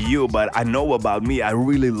you, but I know about me. I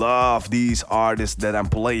really love these artists that I'm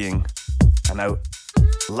playing. And I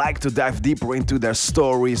like to dive deeper into their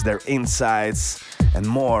stories, their insights, and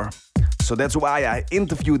more. So that's why I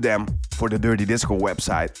interview them for the Dirty Disco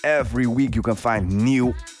website. Every week you can find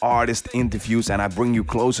new artist interviews, and I bring you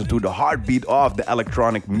closer to the heartbeat of the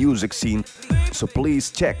electronic music scene. So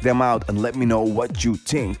please check them out and let me know what you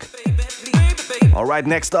think. Alright,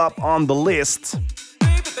 next up on the list.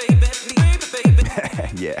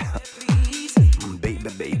 Yeah.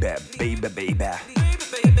 Baby.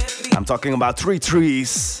 I'm talking about Three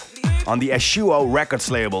Trees on the Eshuo Records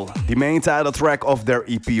label, the main title track of their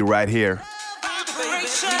EP right here.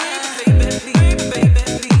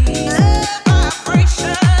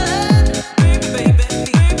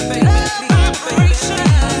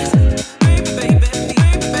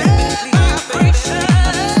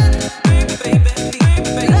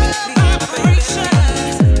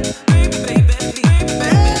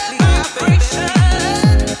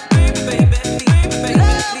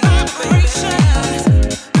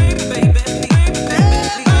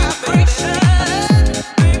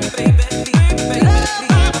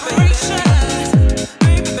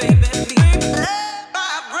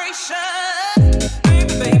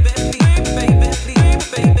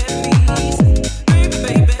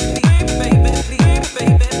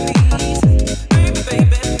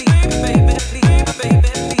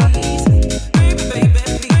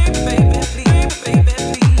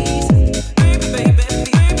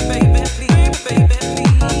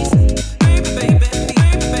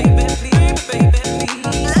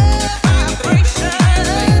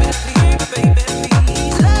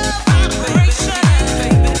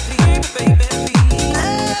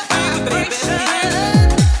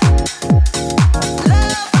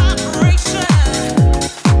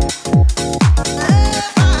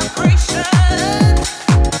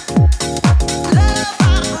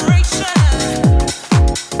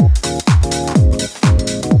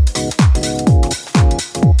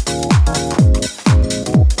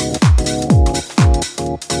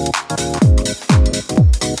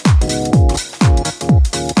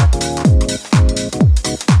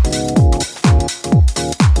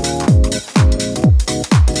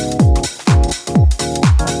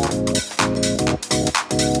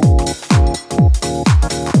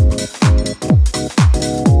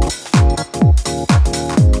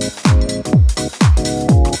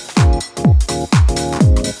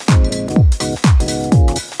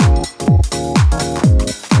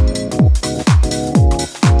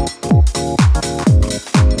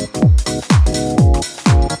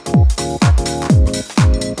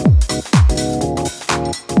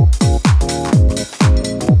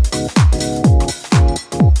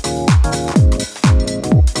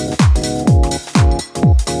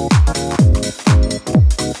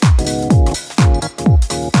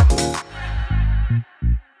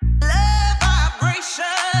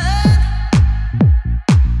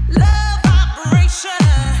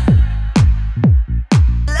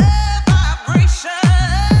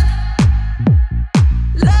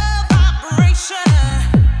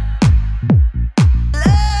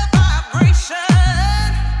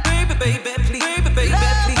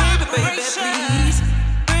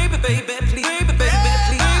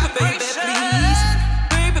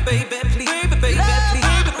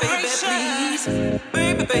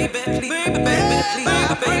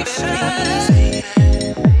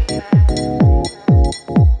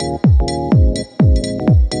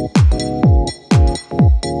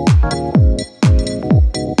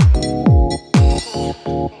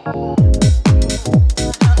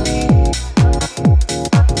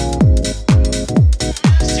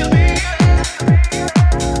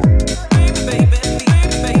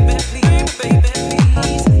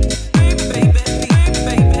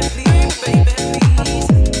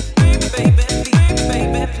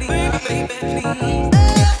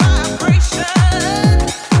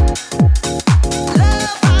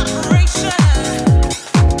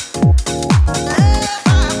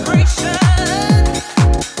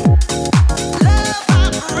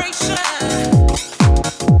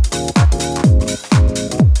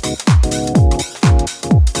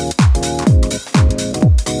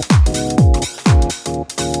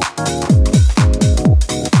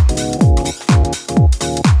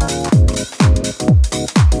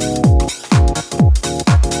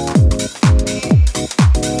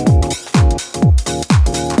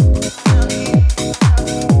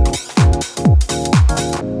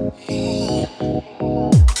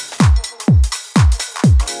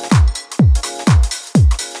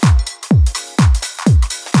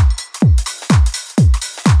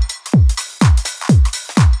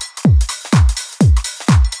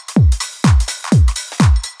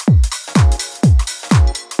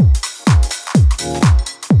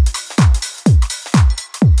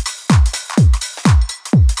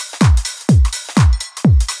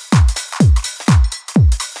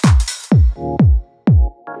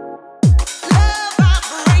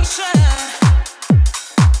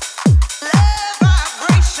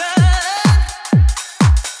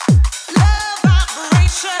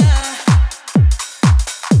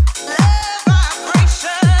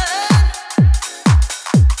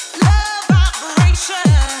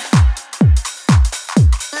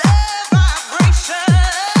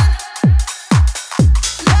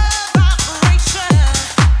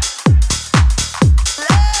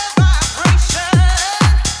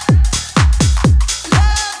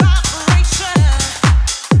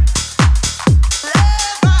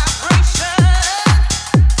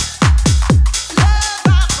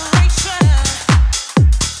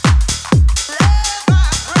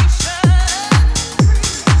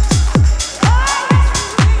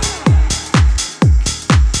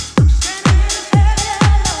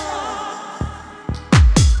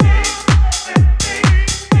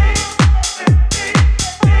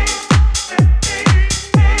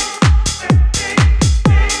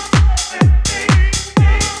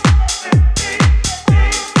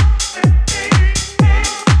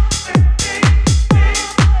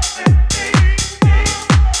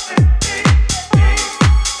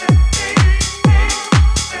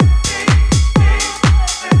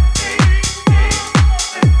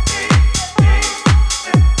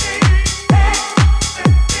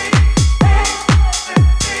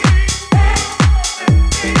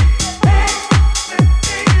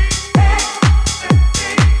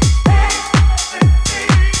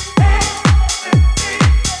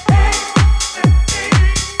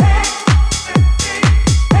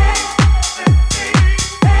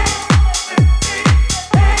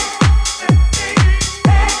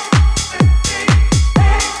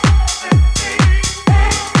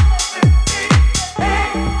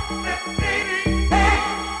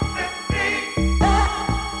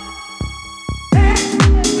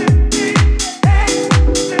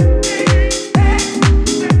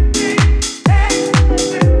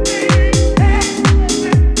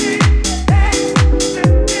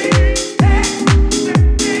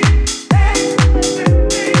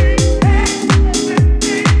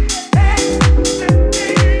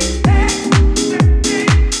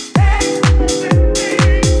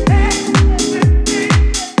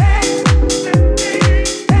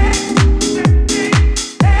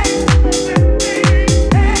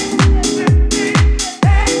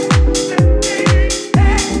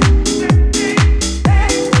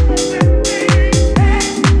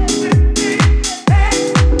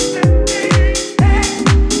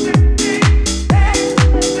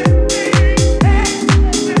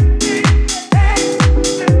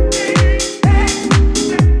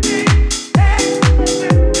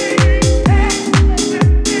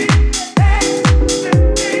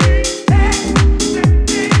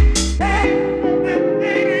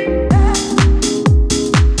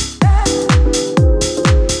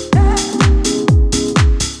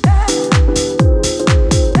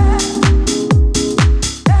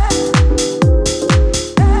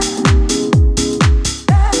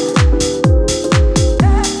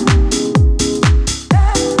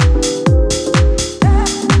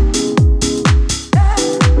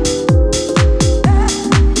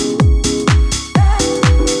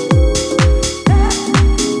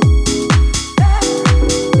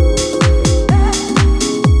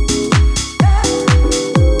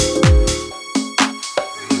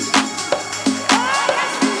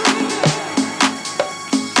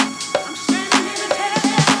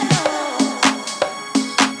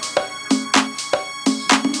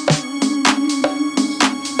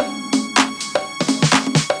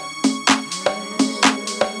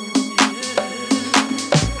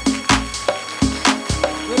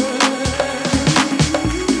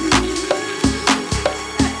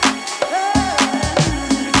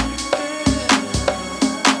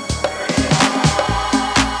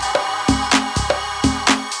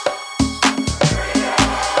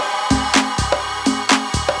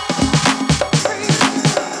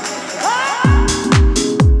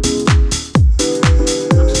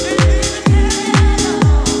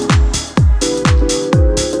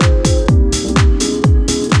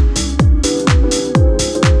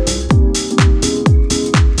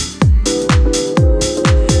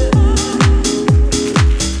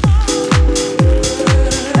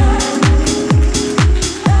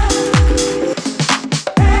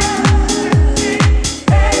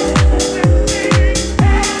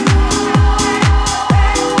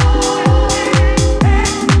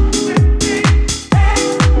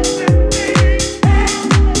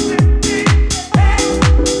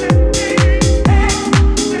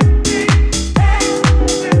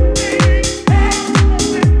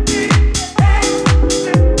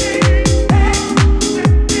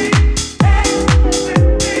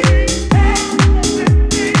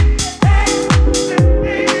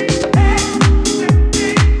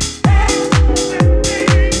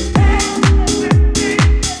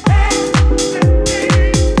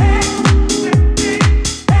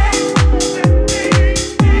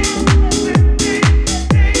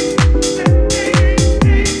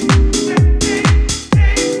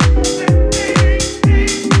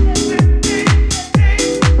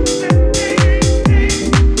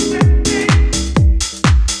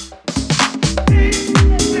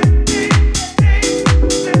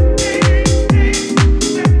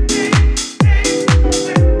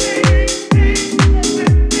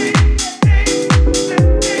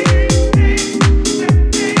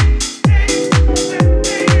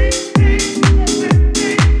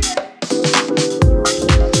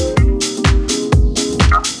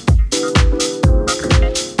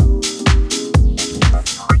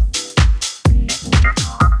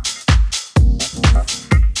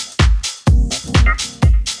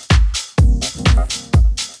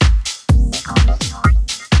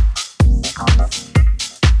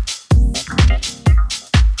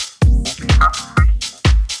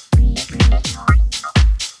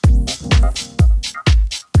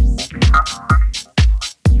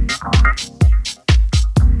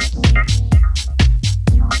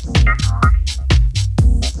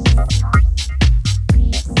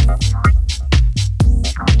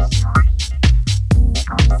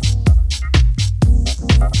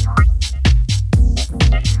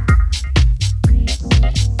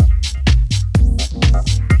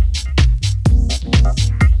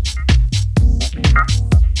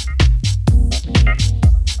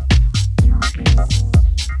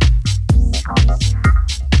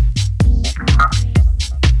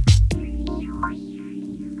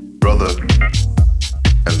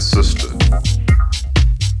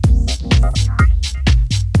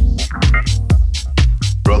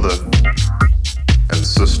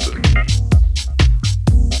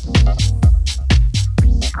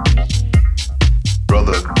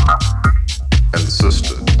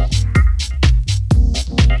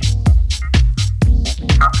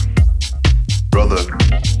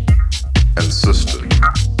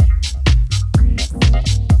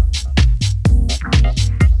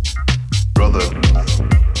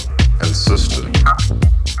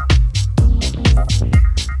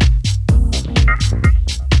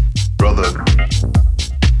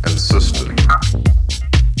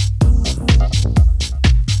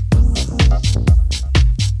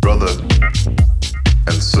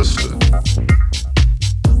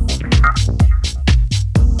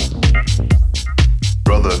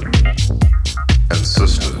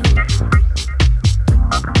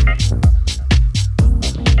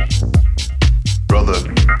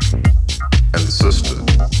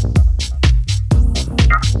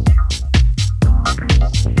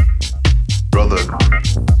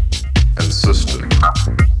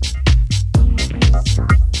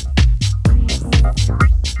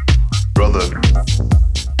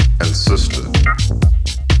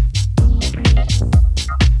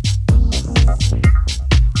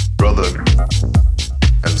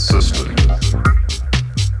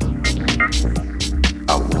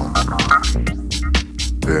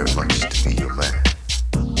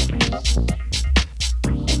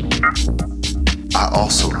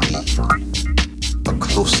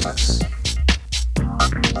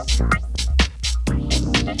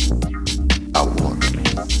 I want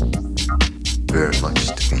very much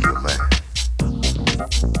to be your man.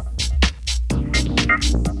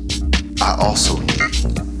 I also need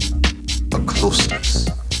a closeness.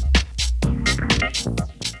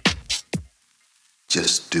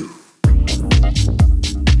 Just do.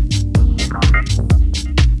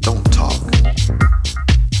 Don't talk.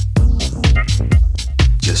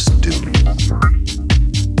 Just do.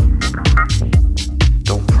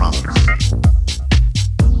 Don't promise.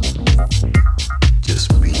 Just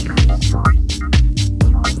be.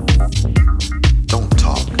 Don't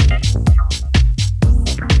talk.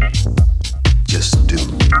 Just do.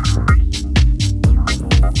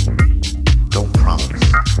 Don't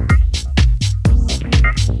promise.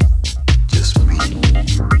 Just be.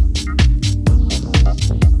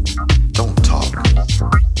 Don't talk.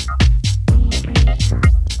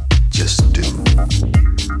 Just do.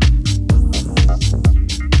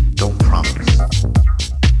 Don't promise.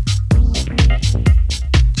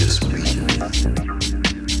 Just be.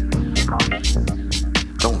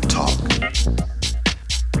 Don't talk.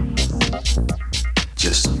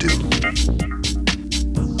 Just do.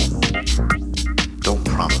 Don't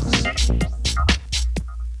promise.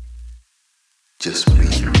 Just be.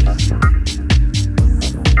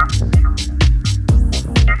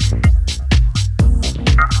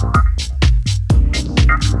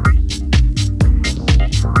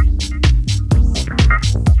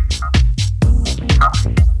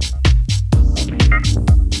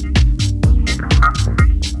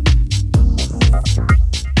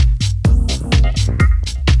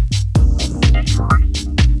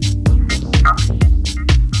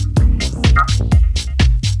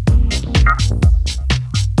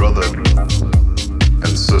 Brother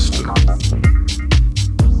and sister.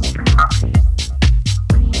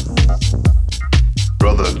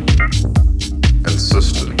 Brother and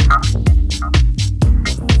sister.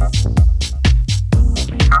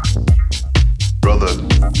 Brother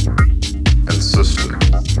and sister.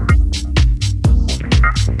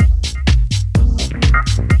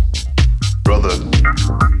 Brother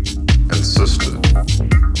and sister.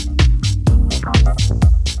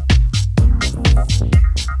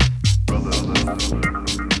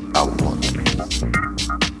 I want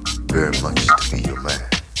very much to be your man.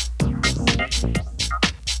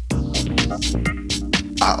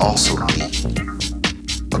 I also need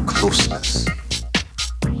a closeness.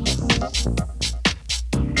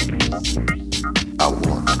 I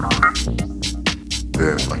want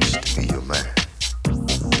very much to be your man.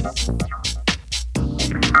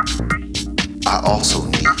 I also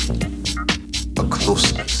need a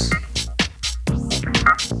closeness.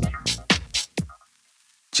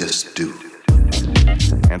 Just do.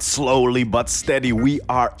 And slowly but steady, we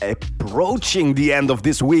are approaching the end of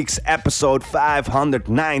this week's episode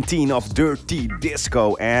 519 of Dirty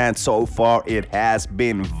Disco. And so far, it has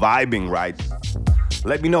been vibing, right?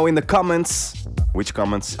 Let me know in the comments. Which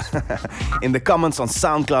comments? In the comments on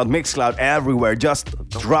SoundCloud, Mixcloud, everywhere. Just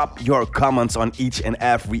drop your comments on each and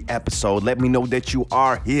every episode. Let me know that you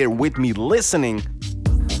are here with me listening.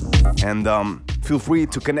 And feel free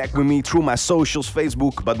to connect with me through my socials,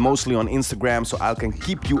 Facebook, but mostly on Instagram, so I can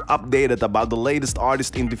keep you updated about the latest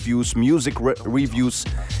artist interviews, music reviews,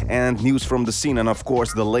 and news from the scene. And of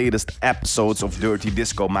course, the latest episodes of Dirty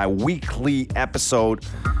Disco, my weekly episode,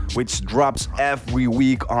 which drops every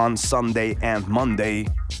week on Sunday and Monday.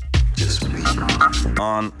 Just be.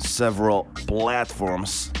 On several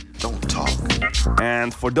platforms. Don't talk.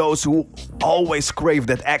 And for those who always crave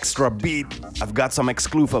that extra beat, I've got some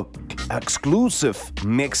exclusive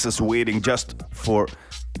mixes waiting just for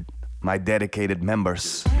my dedicated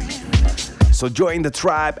members. So join the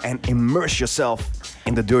tribe and immerse yourself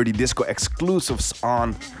in the Dirty Disco exclusives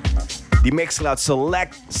on the Mixcloud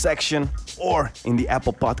Select section or in the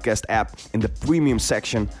Apple Podcast app in the Premium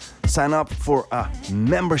section. Sign up for a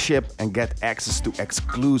membership and get access to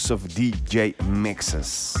exclusive DJ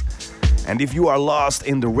mixes. And if you are lost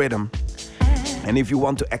in the rhythm, and if you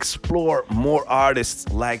want to explore more artists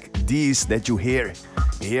like these that you hear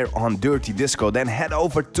here on Dirty Disco, then head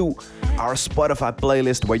over to our Spotify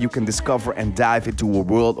playlist where you can discover and dive into a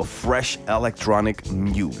world of fresh electronic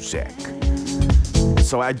music.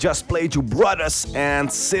 So I just played you Brothers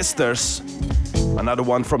and Sisters, another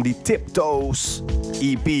one from the Tiptoes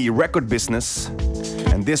EP Record Business.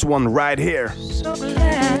 And this one right here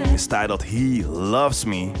is titled He Loves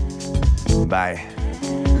Me by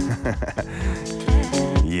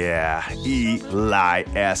yeah, Eli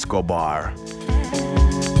Escobar.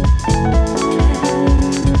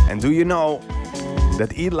 And do you know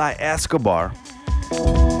that Eli Escobar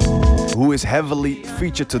who is heavily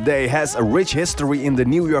featured today, has a rich history in the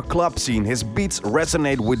New York club scene. His beats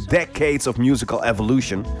resonate with decades of musical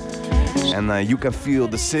evolution, and you can feel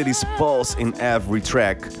the city's pulse in every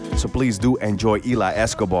track. So please do enjoy Eli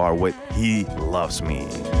Escobar with He Loves Me.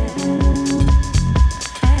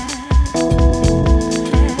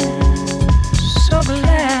 So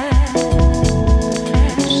glad.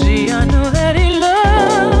 See, I know that he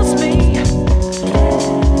loves me.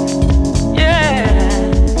 Yeah.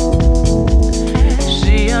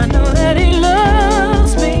 See, I know that he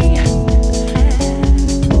loves me.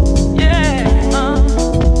 Yeah.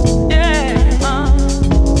 Yeah. Yeah.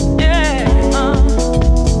 Yeah.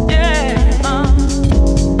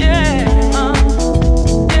 Yeah.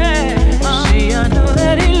 See, I know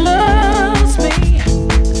that he loves me.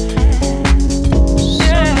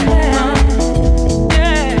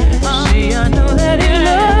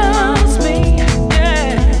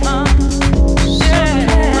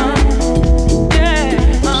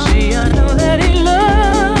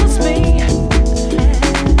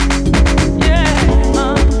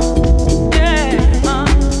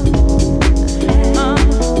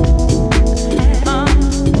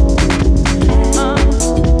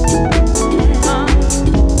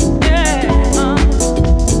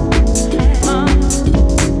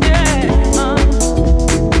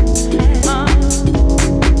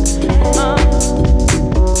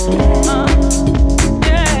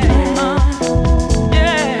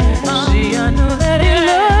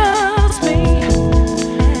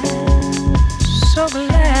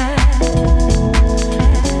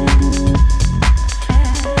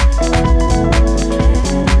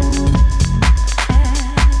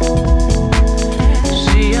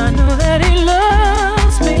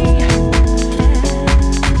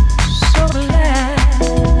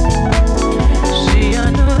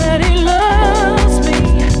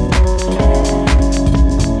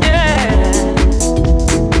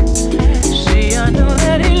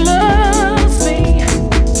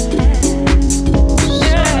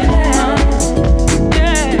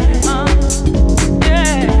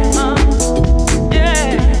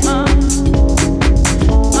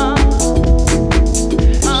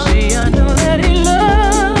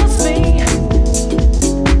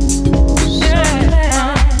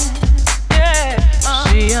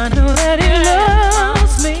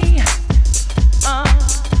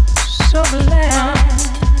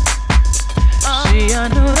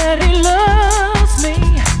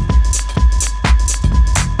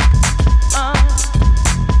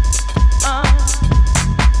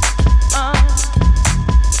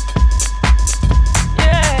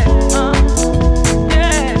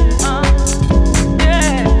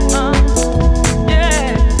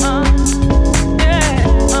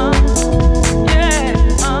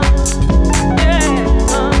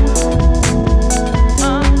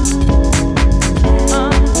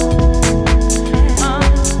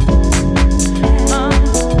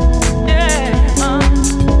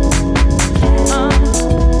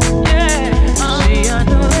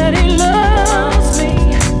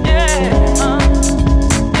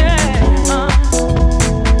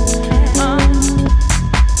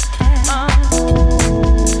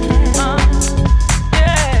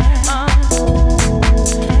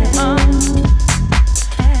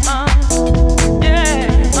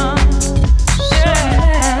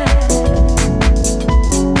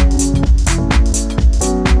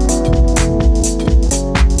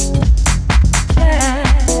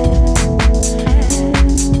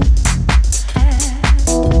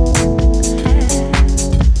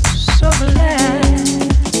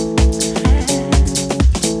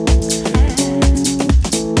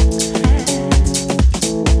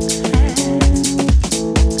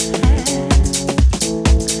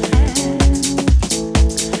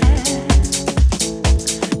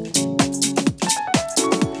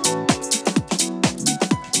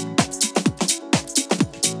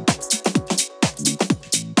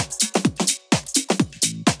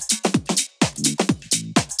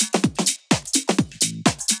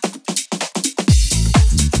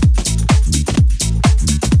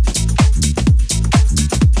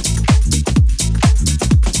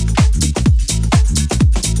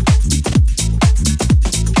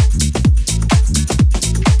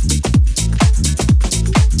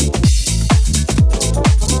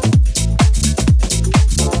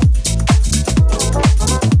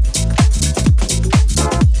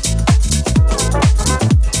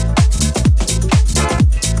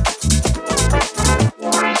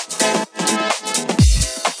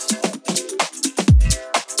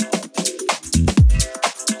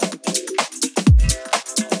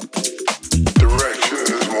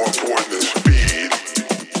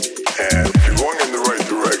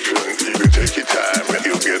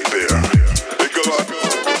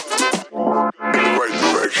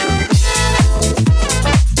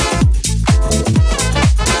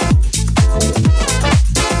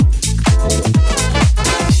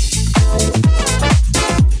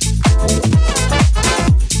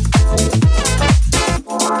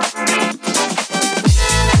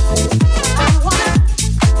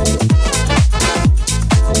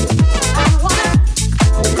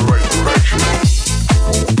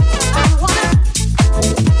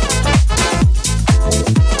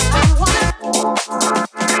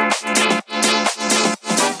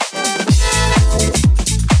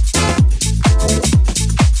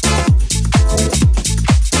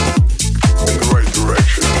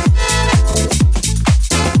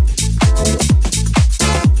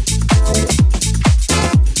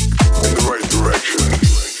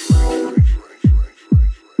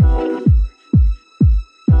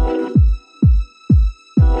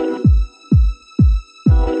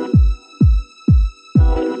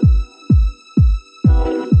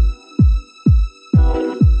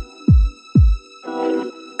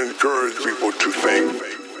 people to think,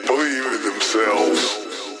 believe in themselves,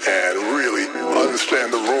 and really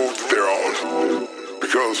understand the road that they're on.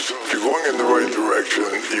 Because if you're going in the right direction,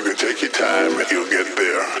 you can take your time and you'll get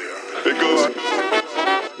there. Because in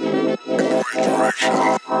the right direction, in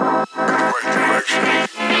the right direction,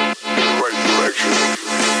 in the right direction,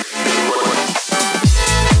 in the right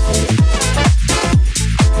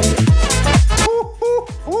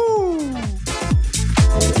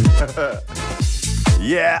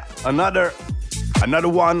Yeah, another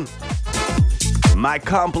one. My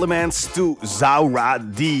compliments to Zaura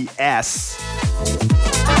DS.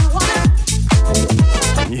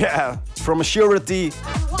 Yeah, from surety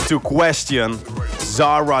to question,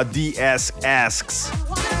 Zara DS asks,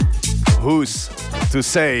 who's to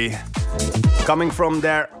say? Coming from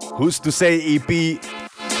their Who's to Say EP,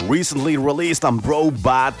 recently released on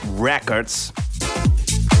Brobot Records.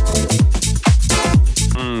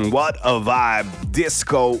 What a vibe,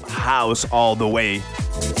 disco house all the way.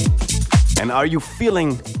 And are you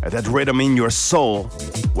feeling that rhythm in your soul?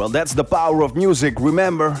 Well, that's the power of music,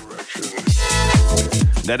 remember?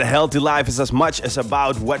 That a healthy life is as much as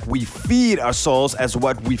about what we feed our souls as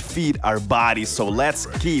what we feed our bodies. So let's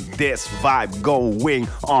keep this vibe going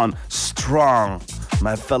on strong,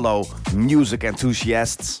 my fellow music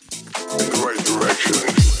enthusiasts. in the right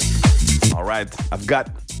direction. All right, I've got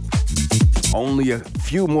only a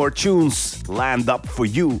few more tunes lined up for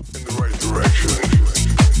you. In the right direction.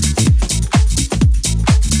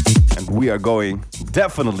 And we are going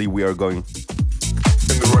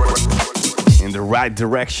in the right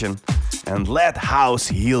direction. And let house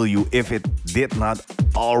heal you if it did not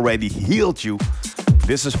already healed you.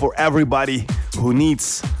 This is for everybody who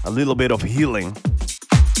needs a little bit of healing.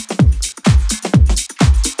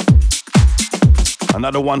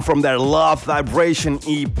 Another one from their Love Vibration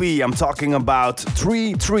EP. I'm talking about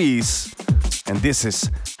 3 Trees. And this is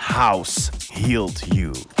House Healed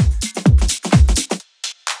You.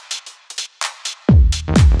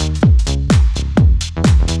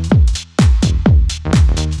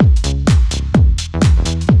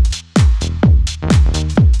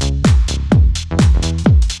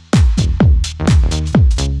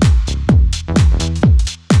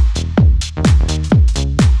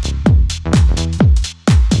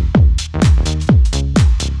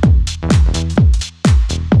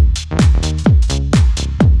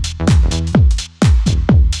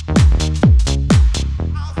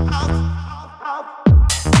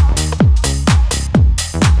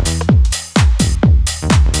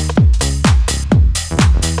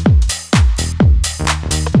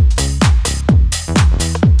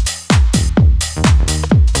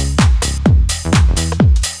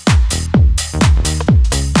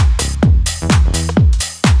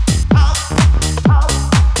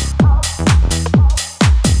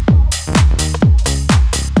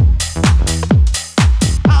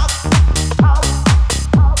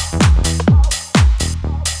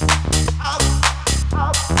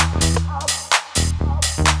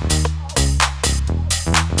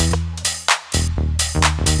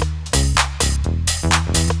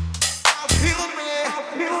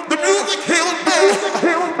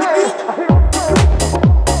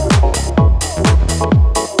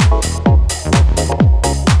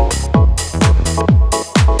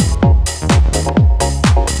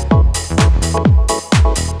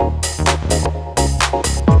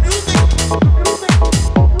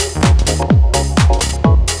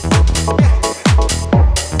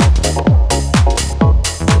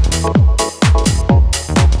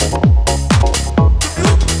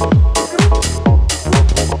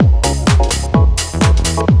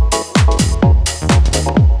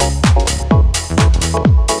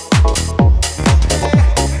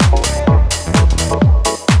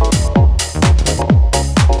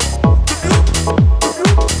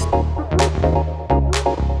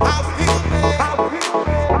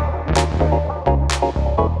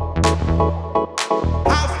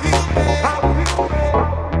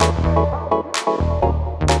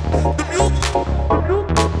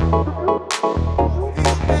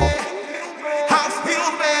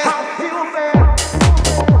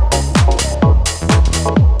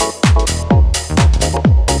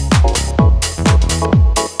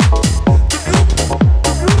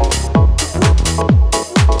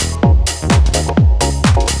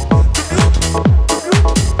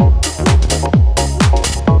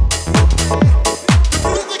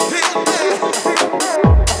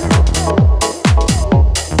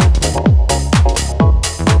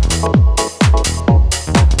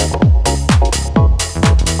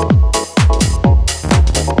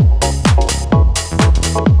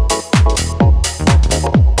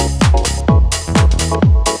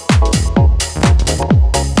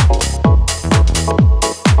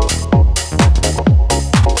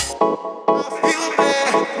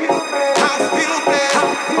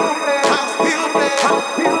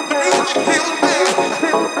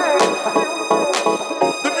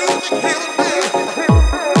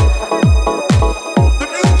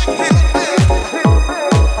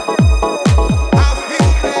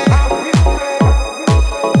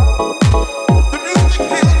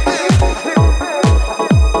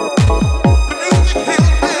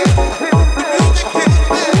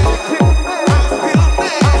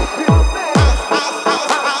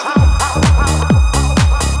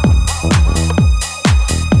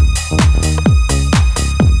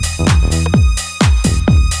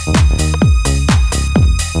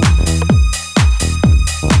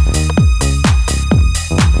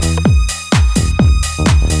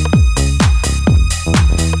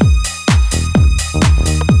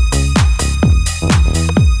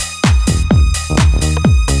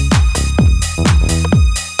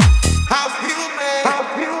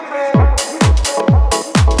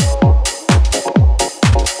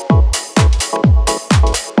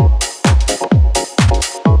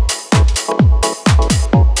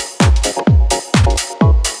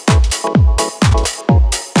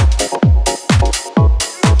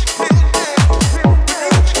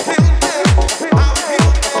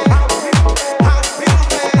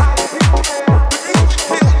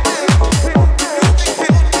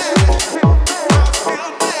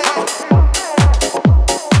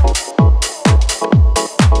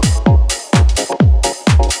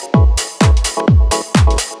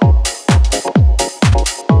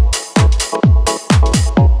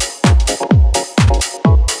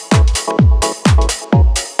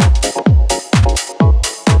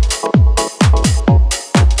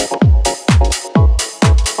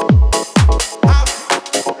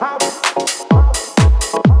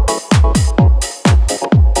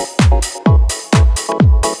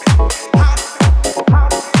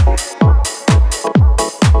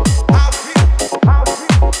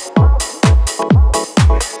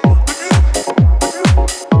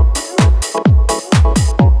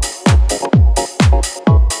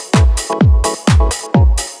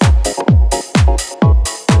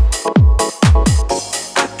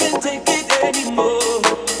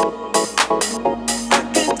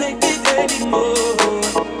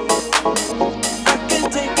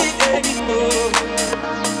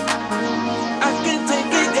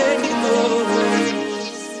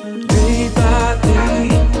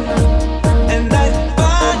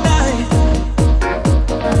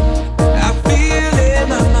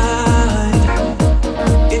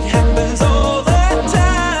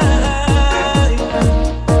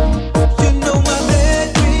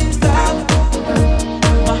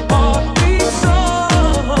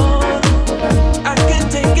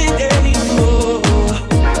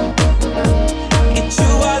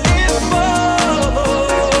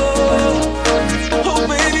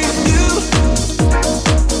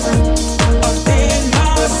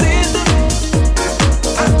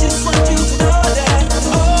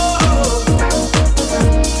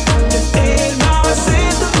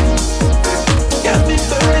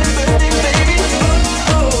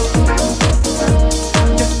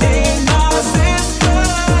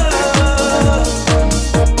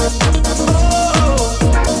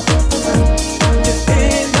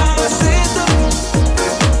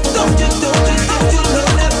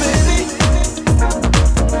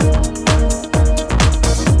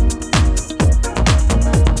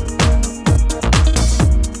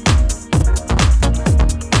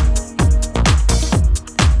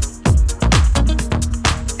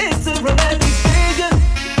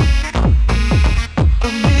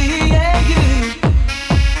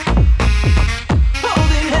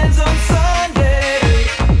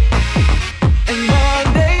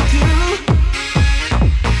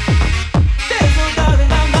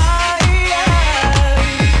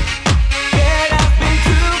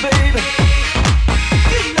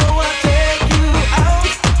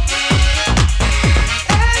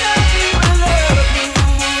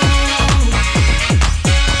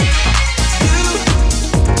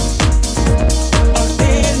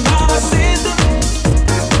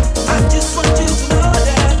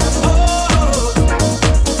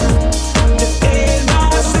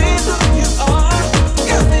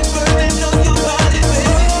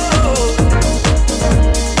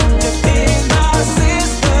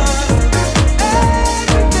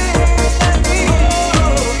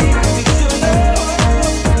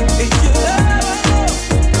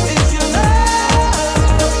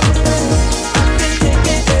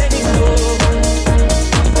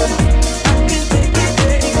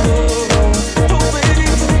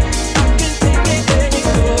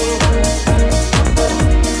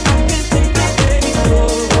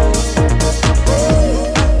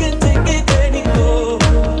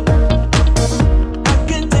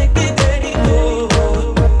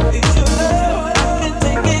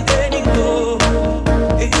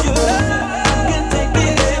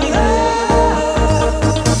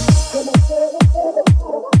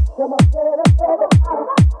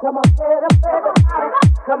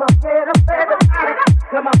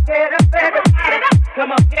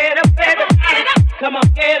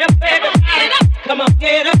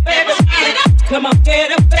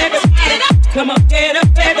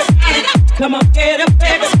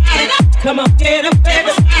 get up,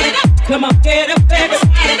 baby. Come on, get up, baby.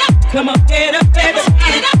 Come on, get up, baby.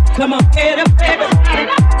 Come on, get up, baby.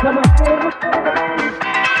 Come on, get up, baby.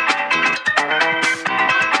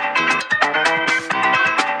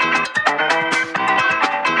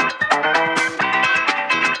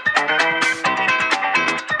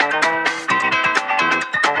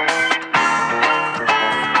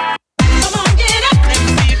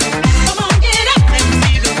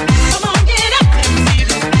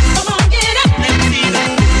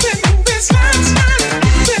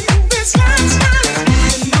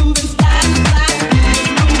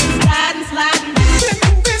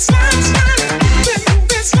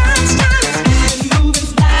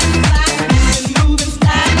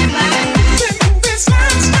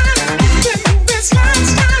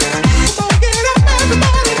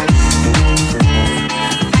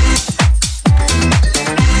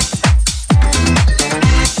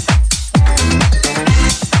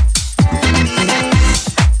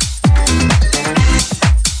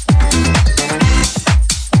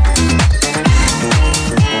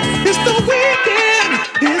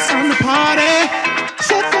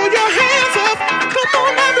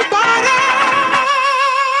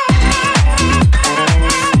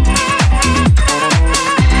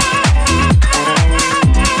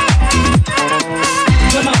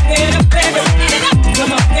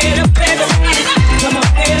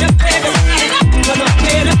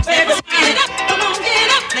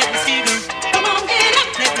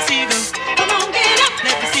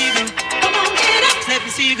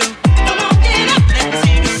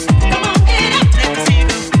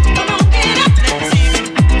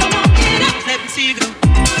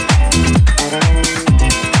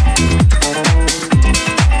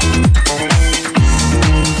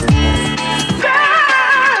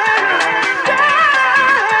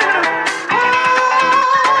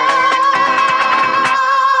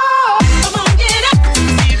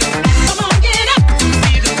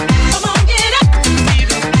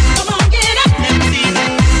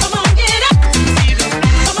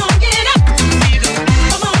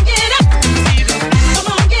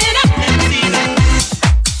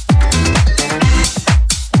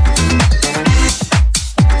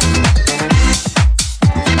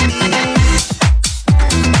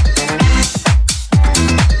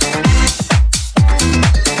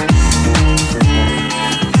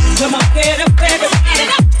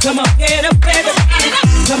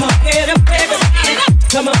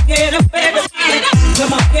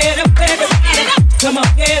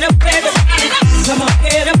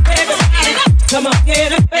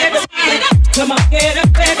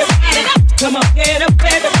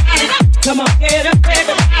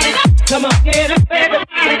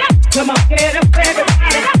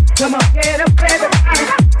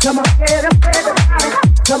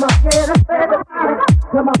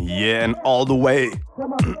 Yeah, and all the way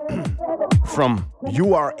from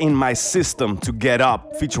You Are In My System to Get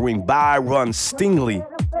Up, featuring Byron Stingley,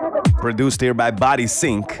 produced here by Body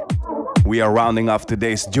Sync. We are rounding off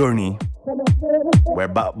today's journey, where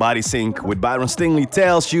Body Sync with Byron Stingley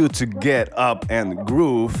tells you to get up and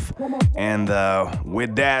groove. And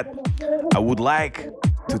with that, I would like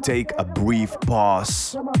to take a brief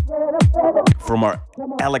pause from our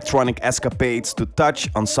electronic escapades to touch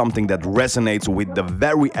on something that resonates with the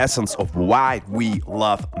very essence of why we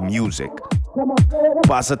love music: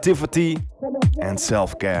 positivity and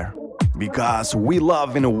self-care. Because we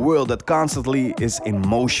love in a world that constantly is in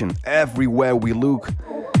motion. Everywhere we look,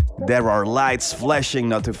 there are lights flashing,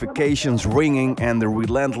 notifications ringing, and the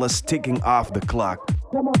relentless ticking of the clock.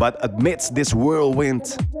 But amidst this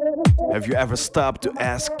whirlwind, have you ever stopped to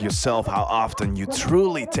ask yourself how often you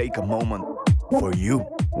truly take a moment for you?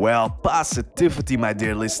 Well, positivity, my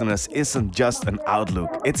dear listeners, isn't just an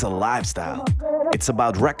outlook, it's a lifestyle. It's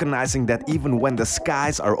about recognizing that even when the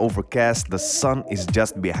skies are overcast, the sun is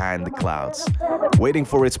just behind the clouds, waiting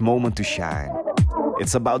for its moment to shine.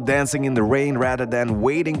 It's about dancing in the rain rather than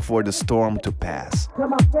waiting for the storm to pass.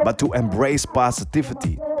 But to embrace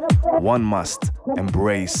positivity, one must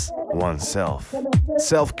embrace oneself.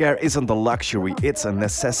 Self-care isn't a luxury, it's a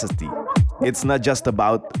necessity. It's not just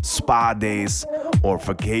about spa days or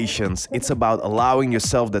vacations. It's about allowing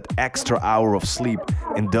yourself that extra hour of sleep,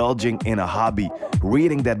 indulging in a hobby,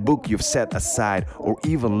 reading that book you've set aside, or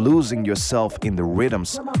even losing yourself in the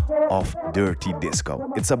rhythms of dirty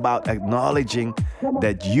disco. It's about acknowledging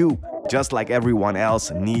that you, just like everyone else,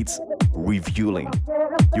 needs refueling.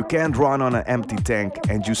 You can't run on an empty tank,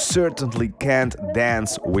 and you certainly can't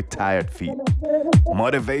dance with tired feet.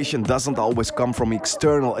 Motivation doesn't always come from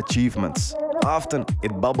external achievements. Often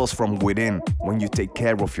it bubbles from within when you take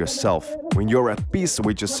care of yourself, when you're at peace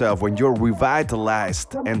with yourself, when you're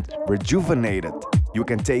revitalized and rejuvenated. You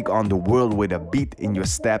can take on the world with a beat in your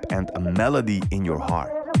step and a melody in your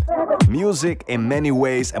heart. Music in many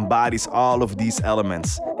ways embodies all of these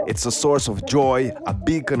elements. It's a source of joy, a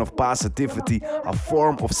beacon of positivity, a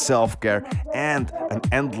form of self-care, and an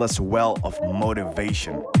endless well of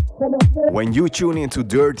motivation. When you tune into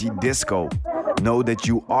Dirty Disco, know that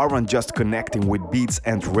you aren't just connecting with beats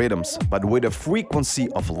and rhythms, but with a frequency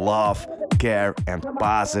of love, care, and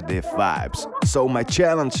positive vibes. So my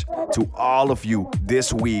challenge to all of you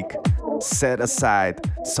this week: set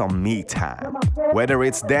aside some me time. Whether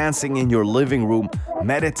it's dancing in your living room,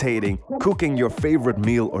 meditating, cooking your favorite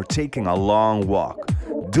meal, or taking a long walk,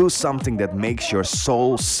 do something that makes your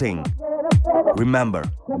soul sing. Remember,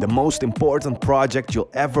 the most important project you'll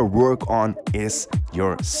ever work on is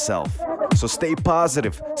yourself. So stay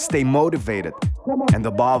positive, stay motivated, and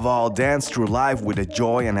above all, dance through life with the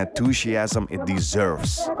joy and enthusiasm it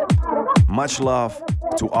deserves. Much love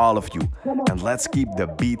to all of you, and let's keep the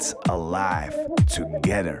beats alive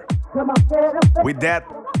together. With that,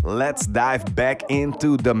 let's dive back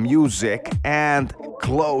into the music and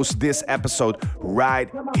close this episode right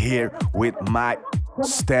here with my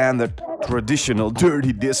standard traditional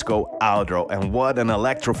Dirty Disco outro. And what an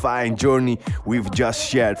electrifying journey we've just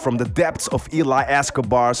shared, from the depths of Eli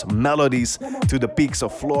Escobar's melodies to the peaks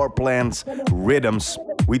of Floorplan's rhythms.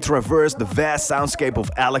 We traversed the vast soundscape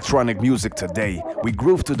of electronic music today. We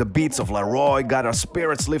grooved to the beats of Leroy, got our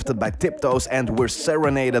spirits lifted by Tiptoes, and were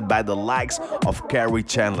serenaded by the likes of Carrie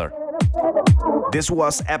Chandler. This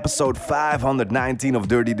was episode 519 of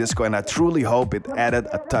Dirty Disco, and I truly hope it added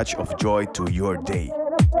a touch of joy to your day.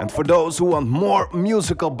 And for those who want more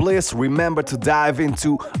musical bliss, remember to dive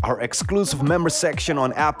into our exclusive member section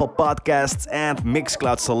on Apple Podcasts and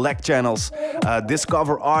Mixcloud Select channels.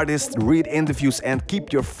 Discover artists, read interviews, and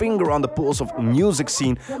keep your finger on the pulse of the music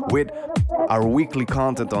scene with our weekly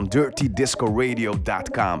content on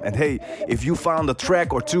dirtydiscoradio.com. And hey, if you found a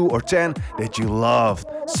track or 2 or 10 that you loved,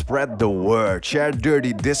 spread the word. Share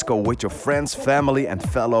Dirty Disco with your friends, family, and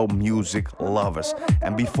fellow music lovers.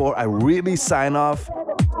 And before I really sign off,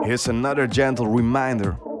 here's another gentle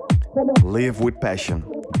reminder: live with passion,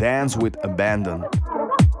 dance with abandon,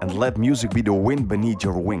 and let music be the wind beneath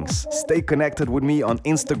your wings. Stay connected with me on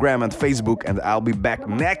Instagram and Facebook, and I'll be back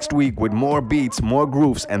next week with more beats, more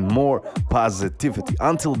grooves, and more positivity.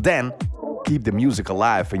 Until then, keep the music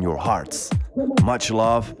alive in your hearts. Much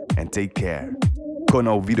love and take care.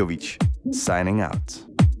 Kono Vidovic, signing out.